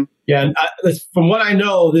 Mm-hmm. Yeah, and from what I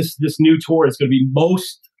know, this new tour is going to be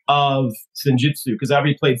most of Senjutsu, because I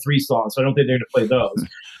already played 3 songs, so I don't think they're going to play those.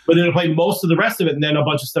 But they're going to play most of the rest of it, and then a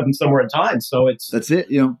bunch of stuff in Somewhere in Time. So that's it.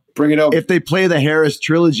 Bring it up. If they play the Harris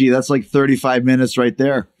trilogy, that's like 35 minutes right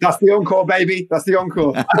there. That's the encore, baby. That's the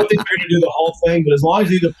encore. I don't think they're going to do the whole thing, but as long as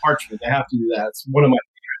they do the Parchment, they have to do that. It's one of my.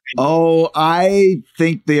 Oh, I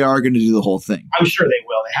think they are going to do the whole thing. I'm sure they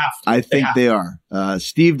will. They have to. I think they are.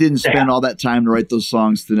 Steve didn't spend all that time to write those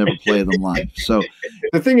songs to never play them live. So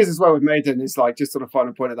the thing is, as well with Maiden, is like, just on a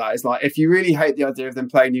final point of that, is like, if you really hate the idea of them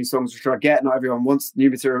playing new songs, which I get, not everyone wants new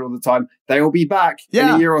material all the time, they will be back in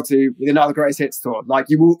a year or two with another greatest hits tour. Like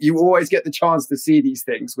you always get the chance to see these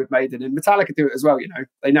things with Maiden, and Metallica do it as well.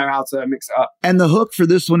 They know how to mix it up. And the hook for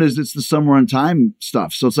this one is it's the Somewhere in Time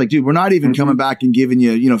stuff. So it's like, dude, we're not even coming back and giving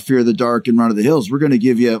you, Fear of the Dark and Run of the Hills. We're going to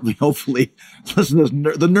give you, hopefully, listen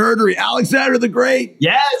to the nerdery, Alexander the Great.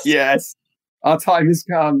 Yes. Our time has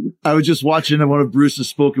come. I was just watching one of Bruce's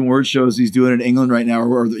spoken word shows he's doing in England right now,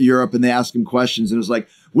 or Europe, and they ask him questions, and it was like,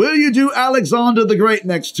 will you do Alexander the Great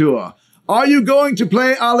next tour? Are you going to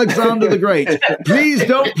play Alexander the Great? Please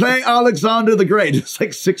don't play Alexander the Great. It's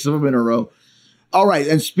like 6 of them in a row. All right,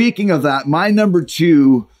 and speaking of that, my number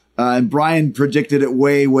 2, and Brian predicted it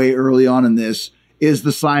way, way early on in this, is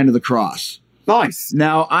The Sign of the Cross. Nice.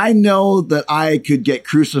 Now, I know that I could get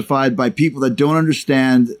crucified by people that don't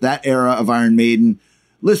understand that era of Iron Maiden.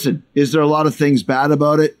 Listen, is there a lot of things bad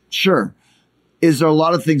about it? Sure. Is there a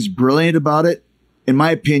lot of things brilliant about it? In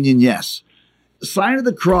my opinion, yes. Sign of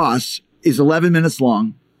the Cross is 11 minutes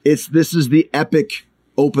long. This is the epic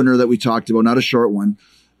opener that we talked about, not a short one.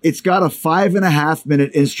 It's got a 5.5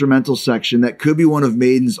 minute instrumental section that could be one of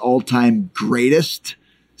Maiden's all-time greatest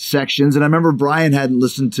sections. And I remember Brian hadn't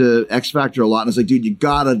listened to X Factor a lot. And I was like, dude, you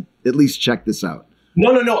gotta at least check this out.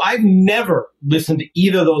 No. I've never listened to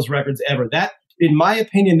either of those records ever. That, in my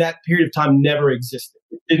opinion, that period of time never existed.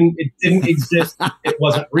 It didn't exist. It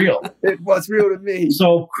wasn't real. It was real to me.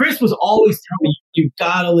 So Chris was always telling me, you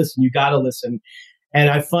gotta listen. And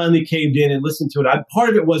I finally caved in and listened to it. Part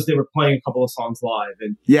of it was they were playing a couple of songs live,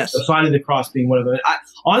 and yes, The Sign of the Cross being one of them.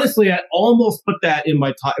 Honestly, I almost put that in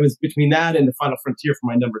my top. It was between that and The Final Frontier for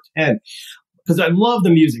my number 10, because I love the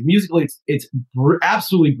music. Musically, it's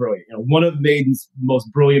absolutely brilliant. One of Maiden's most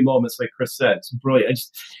brilliant moments, like Chris said. It's brilliant.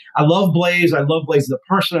 I love Blaze. I love Blaze as a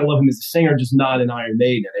person. I love him as a singer, just not in Iron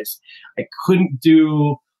Maiden. I couldn't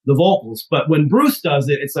do the vocals, but when Bruce does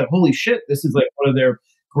it, it's like, holy shit, this is like one of their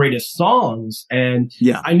greatest songs. And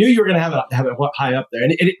I knew you were going to have it high up there.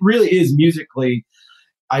 And it really is musically.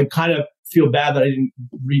 I kind of feel bad that I didn't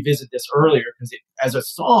revisit this earlier, because as a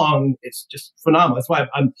song, it's just phenomenal. That's why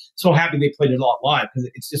I'm so happy they played it a lot live, because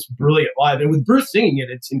it's just brilliant live. And with Bruce singing it,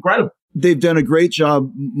 it's incredible. They've done a great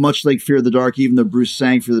job, much like Fear the Dark, even though Bruce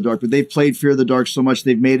sang Fear the Dark. But they've played Fear the Dark so much,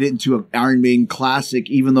 they've made it into an Iron Maiden classic,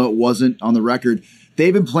 even though it wasn't on the record.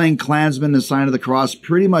 They've been playing Klansman and Sign of the Cross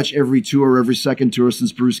pretty much every tour, every second tour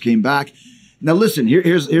since Bruce came back. Now, listen,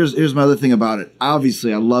 here's my other thing about it.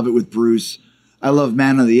 Obviously, I love it with Bruce. I love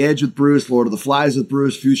Man on the Edge with Bruce, Lord of the Flies with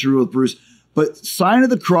Bruce, Future with Bruce. But Sign of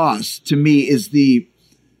the Cross, to me, is the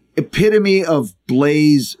epitome of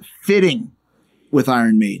Blaze fitting with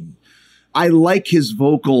Iron Maiden. I like his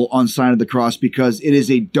vocal on Sign of the Cross because it is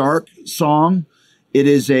a dark song. It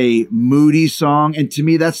is a moody song. And to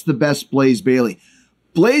me, that's the best Blaze Bayley.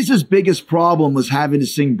 Blaze's biggest problem was having to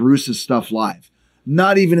sing Bruce's stuff live.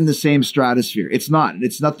 Not even in the same stratosphere. It's not.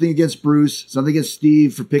 It's nothing against Bruce. It's nothing against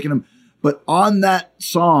Steve for picking him. But on that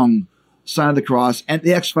song, Sign of the Cross, and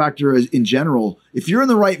the X Factor in general, if you're in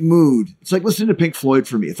the right mood, it's like listening to Pink Floyd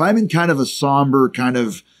for me. If I'm in kind of a somber, kind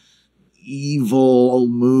of evil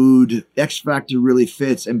mood, X Factor really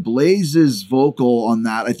fits. And Blaze's vocal on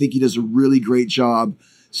that, I think he does a really great job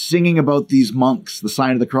singing about these monks, the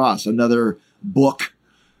Sign of the Cross, another book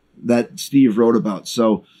that Steve wrote about.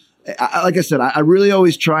 So, like I said, I really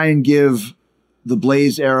always try and give the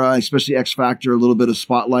Blaze era, especially X Factor, a little bit of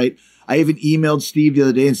spotlight. I even emailed Steve the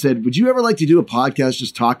other day and said, would you ever like to do a podcast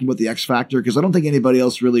just talking about the X Factor? Because I don't think anybody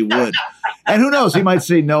else really would. And who knows? He might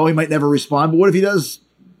say no. He might never respond. But what if he does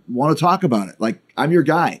want to talk about it? Like, I'm your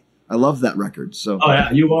guy. I love that record. So, oh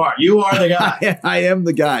yeah, you are the guy. I am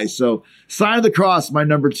the guy. So, Sign of the Cross, my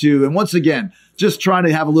number 2. And once again, just trying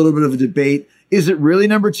to have a little bit of a debate. Is it really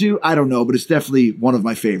number 2? I don't know, but it's definitely one of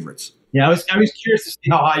my favorites. Yeah, I was curious to see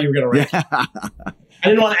how high you were going to rank. I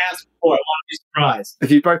didn't want to ask before. I want to be surprised.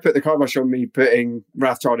 If you both put the kibosh on me putting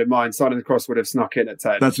Wrathchild in mine, Sign of the Cross would have snuck in at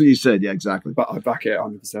 10. That's what you said. Yeah, exactly. But I back it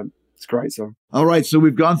 100%. It's a great song. All right, so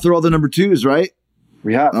we've gone through all the number 2s, right?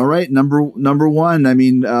 We have. All right, number 1. I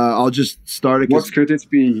mean, I'll just start it. What could it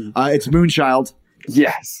be? It's Moonchild.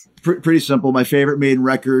 Yes. Pretty simple. My favorite Maiden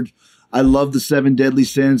record. I love the 7 Deadly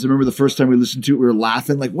Sins. I remember the first time we listened to it, we were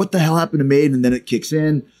laughing, like, what the hell happened to Maiden? And then it kicks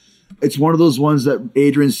in. It's one of those ones that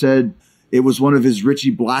Adrian said it was one of his Richie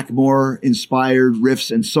Blackmore inspired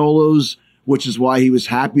riffs and solos, which is why he was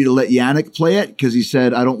happy to let Yannick play it, because he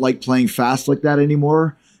said, I don't like playing fast like that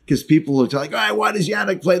anymore. Because people are like, all right, why does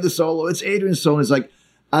Yannick play the solo? It's Adrian's solo. He's like,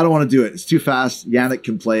 I don't want to do it. It's too fast. Yannick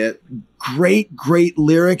can play it. Great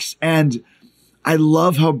lyrics. And I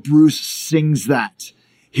love how Bruce sings that.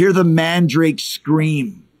 Hear the mandrake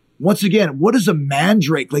scream. Once again, what is a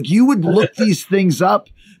mandrake? Like, you would look these things up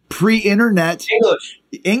pre-internet.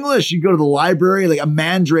 English, you go to the library. Like, a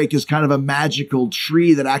mandrake is kind of a magical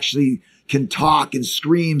tree that actually can talk and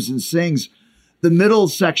screams and sings. The middle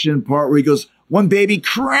section part where he goes, one baby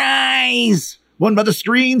cries, one mother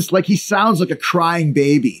screams. Like, he sounds like a crying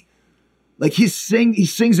baby. Like, he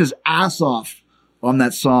sings his ass off on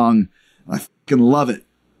that song. I fucking love it.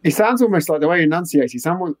 He sounds almost like, the way he enunciates, he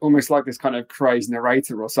sounds almost like this kind of crazy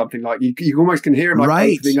narrator or something. Like, you almost can hear him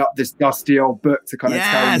like opening up this dusty old book to kind of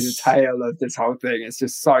tell you the tale of this whole thing. It's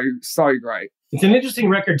just so great. It's an interesting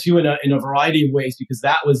record too in a variety of ways, because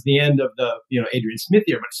that was the end of the Adrian Smith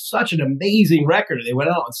era, but it's such an amazing record. They went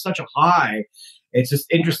out on such a high. It's just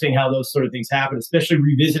interesting how those sort of things happen, especially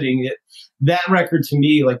revisiting it. That record to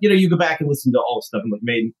me, like, you go back and listen to all the stuff, and like,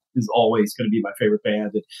 Maiden is always going to be my favorite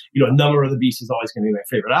band. And, Number of the Beast is always going to be my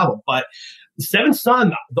favorite album. But Seventh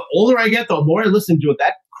Son, the older I get, the more I listen to it.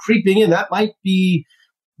 That creeping in, that might be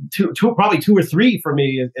probably 2 or 3 for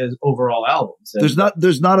me as overall albums. And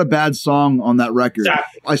there's not a bad song on that record.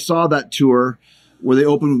 Exactly. I saw that tour where they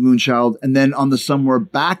opened with Moonchild, and then on the Somewhere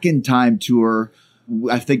Back in Time tour,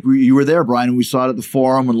 I think you were there, Brian, and we saw it at the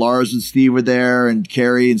Forum when Lars and Steve were there and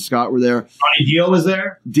Carrie and Scott were there. Ronnie Dio was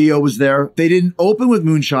there? Dio was there. They didn't open with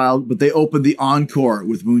Moonchild, but they opened the encore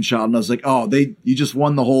with Moonchild. And I was like, oh, you just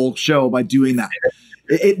won the whole show by doing that.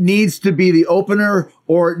 It needs to be the opener,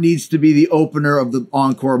 or it needs to be the opener of the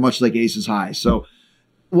encore, much like Aces High. So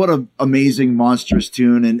what an amazing, monstrous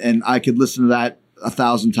tune. And I could listen to that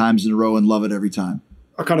 1,000 times in a row and love it every time.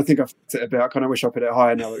 I kind of think I've put it a bit. I kind of wish I put it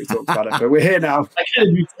higher now that we talked about it, but we're here now. I kind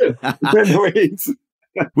of do too. We're in the weeds.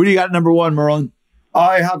 What do you got number one, Merlin?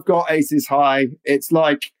 I have got Aces High. It's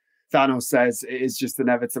like Thanos says, it is just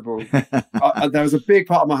inevitable. There was a big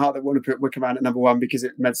part of my heart that wanted to put Wicker Man at number one because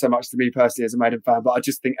it meant so much to me personally as a Maiden fan, but I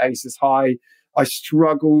just think Aces High, I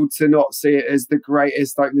struggle to not see it as the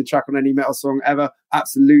greatest opening track on any metal song ever.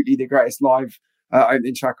 Absolutely the greatest live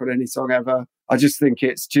opening track on any song ever. I just think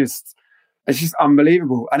it's just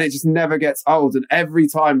unbelievable, and it just never gets old. And every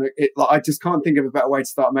time, I just can't think of a better way to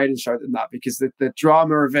start a Maiden show than that, because the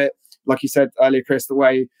drama of it, like you said earlier, Chris, the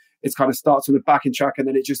way it kind of starts on the backing track and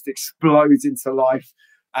then it just explodes into life,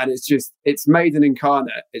 and it's Maiden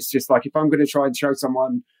incarnate. It's just like, if I'm going to try and show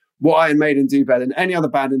someone what Iron Maiden do better than any other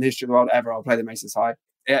band in the history of the world ever, I'll play the Aces High.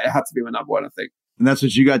 It had to be my number one, I think. And that's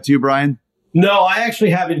what you got too, Brian? No, I actually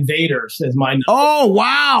have Invaders as my number. Oh,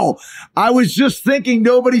 wow. I was just thinking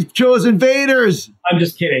nobody chose Invaders. I'm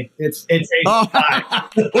just kidding. It's Aces High.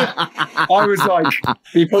 I was like,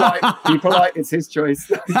 be polite. It's his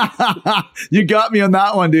choice. You got me on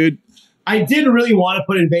that one, dude. I did really want to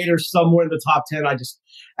put Invaders somewhere in the top 10.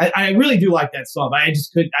 I really do like that song, but I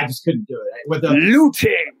just couldn't do it. With the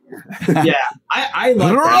looting. Yeah, I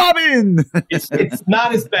like Robin. That. It's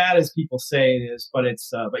not as bad as people say it is, but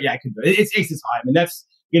but yeah, I could do it. It's Aces High. I mean, that's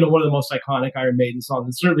one of the most iconic Iron Maiden songs,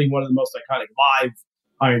 and certainly one of the most iconic live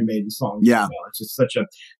Iron Maiden songs. Yeah, it's just such a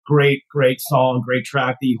great song, great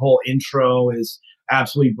track. The whole intro is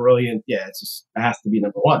absolutely brilliant. Yeah, it has to be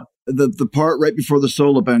number one. The part right before the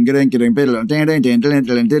solo,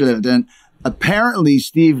 apparently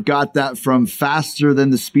Steve got that from Faster Than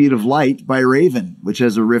the Speed of Light by Raven, which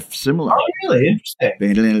has a riff similar. Oh, really? Interesting.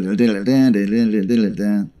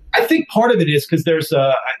 I think part of it is because there's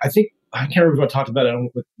I can't remember if I talked about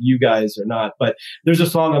it with you guys or not, but there's a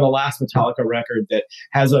song on the last Metallica record that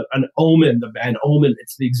has an Omen, the band Omen.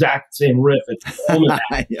 It's the exact same riff. It's Omen.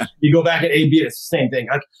 Yeah. You go back at A.B., it's the same thing.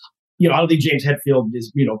 I don't think James Hetfield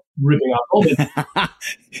is, ripping off Omen.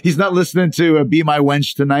 He's not listening to Be My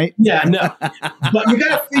Wench Tonight. Yeah, no. But you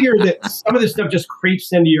got to figure that some of this stuff just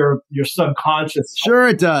creeps into your subconscious. Sure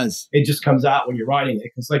it does. It just comes out when you're writing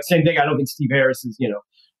it. It's like same thing. I don't think Steve Harris is,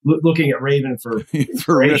 looking at Raven for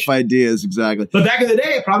riff ideas, exactly. But back in the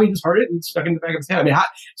day, it probably just heard it and stuck in the back of his head. I mean,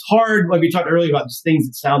 it's hard, like we talked earlier about just things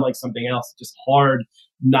that sound like something else. It's just hard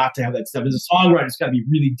not to have that stuff. As a songwriter, it's got to be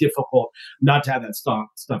really difficult not to have that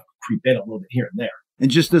stuff creep in a little bit here and there. And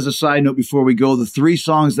just as a side note before we go, the three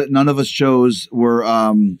songs that none of us chose were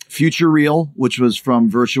Future Real, which was from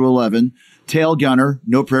Virtue 11, Tail Gunner,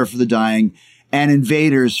 No Prayer for the Dying, and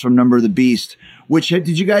Invaders from Number of the Beast. Which,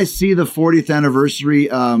 did you guys see the 40th anniversary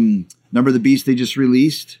Number of the Beast they just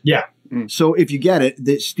released? Yeah. So if you get it,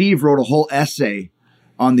 that Steve wrote a whole essay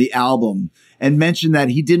on the album and mentioned that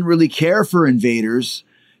he didn't really care for Invaders.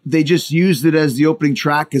 They just used it as the opening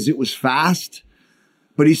track because it was fast.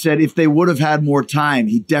 But he said if they would have had more time,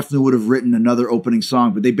 he definitely would have written another opening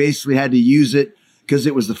song. But they basically had to use it because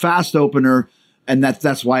it was the fast opener, and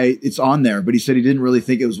that's why it's on there. But he said he didn't really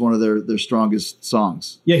think it was one of their strongest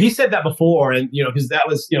songs. Yeah, he said that before, and because that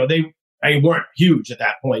was they weren't huge at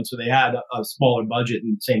that point, so they had a smaller budget,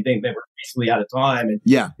 and same thing, they were basically out of time, and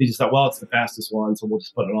they just thought, well, it's the fastest one, so we'll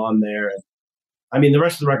just put it on there. And I mean, the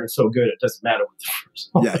rest of the record's so good, it doesn't matter what the first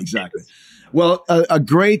one. Yeah, exactly. Well, a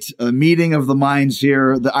great meeting of the minds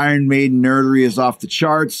here. The Iron Maiden nerdery is off the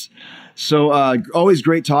charts. So always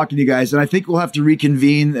great talking to you guys. And I think we'll have to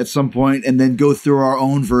reconvene at some point and then go through our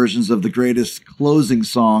own versions of the greatest closing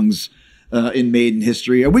songs in Maiden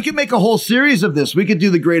history. And we could make a whole series of this. We could do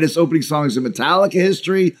the greatest opening songs in Metallica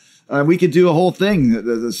history. We could do a whole thing.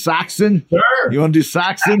 The Saxon. Sure. You want to do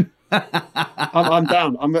Saxon? I'm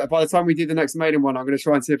down. By the time we do the next Maiden one, I'm going to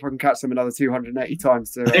try and see if I can catch them another 280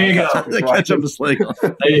 times. There you go. Catch up to Slagle.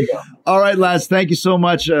 There you go. All right, lads. Thank you so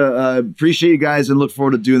much. Appreciate you guys and look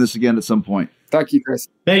forward to doing this again at some point. Thank you, Chris.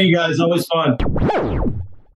 Thank you, guys. Always fun.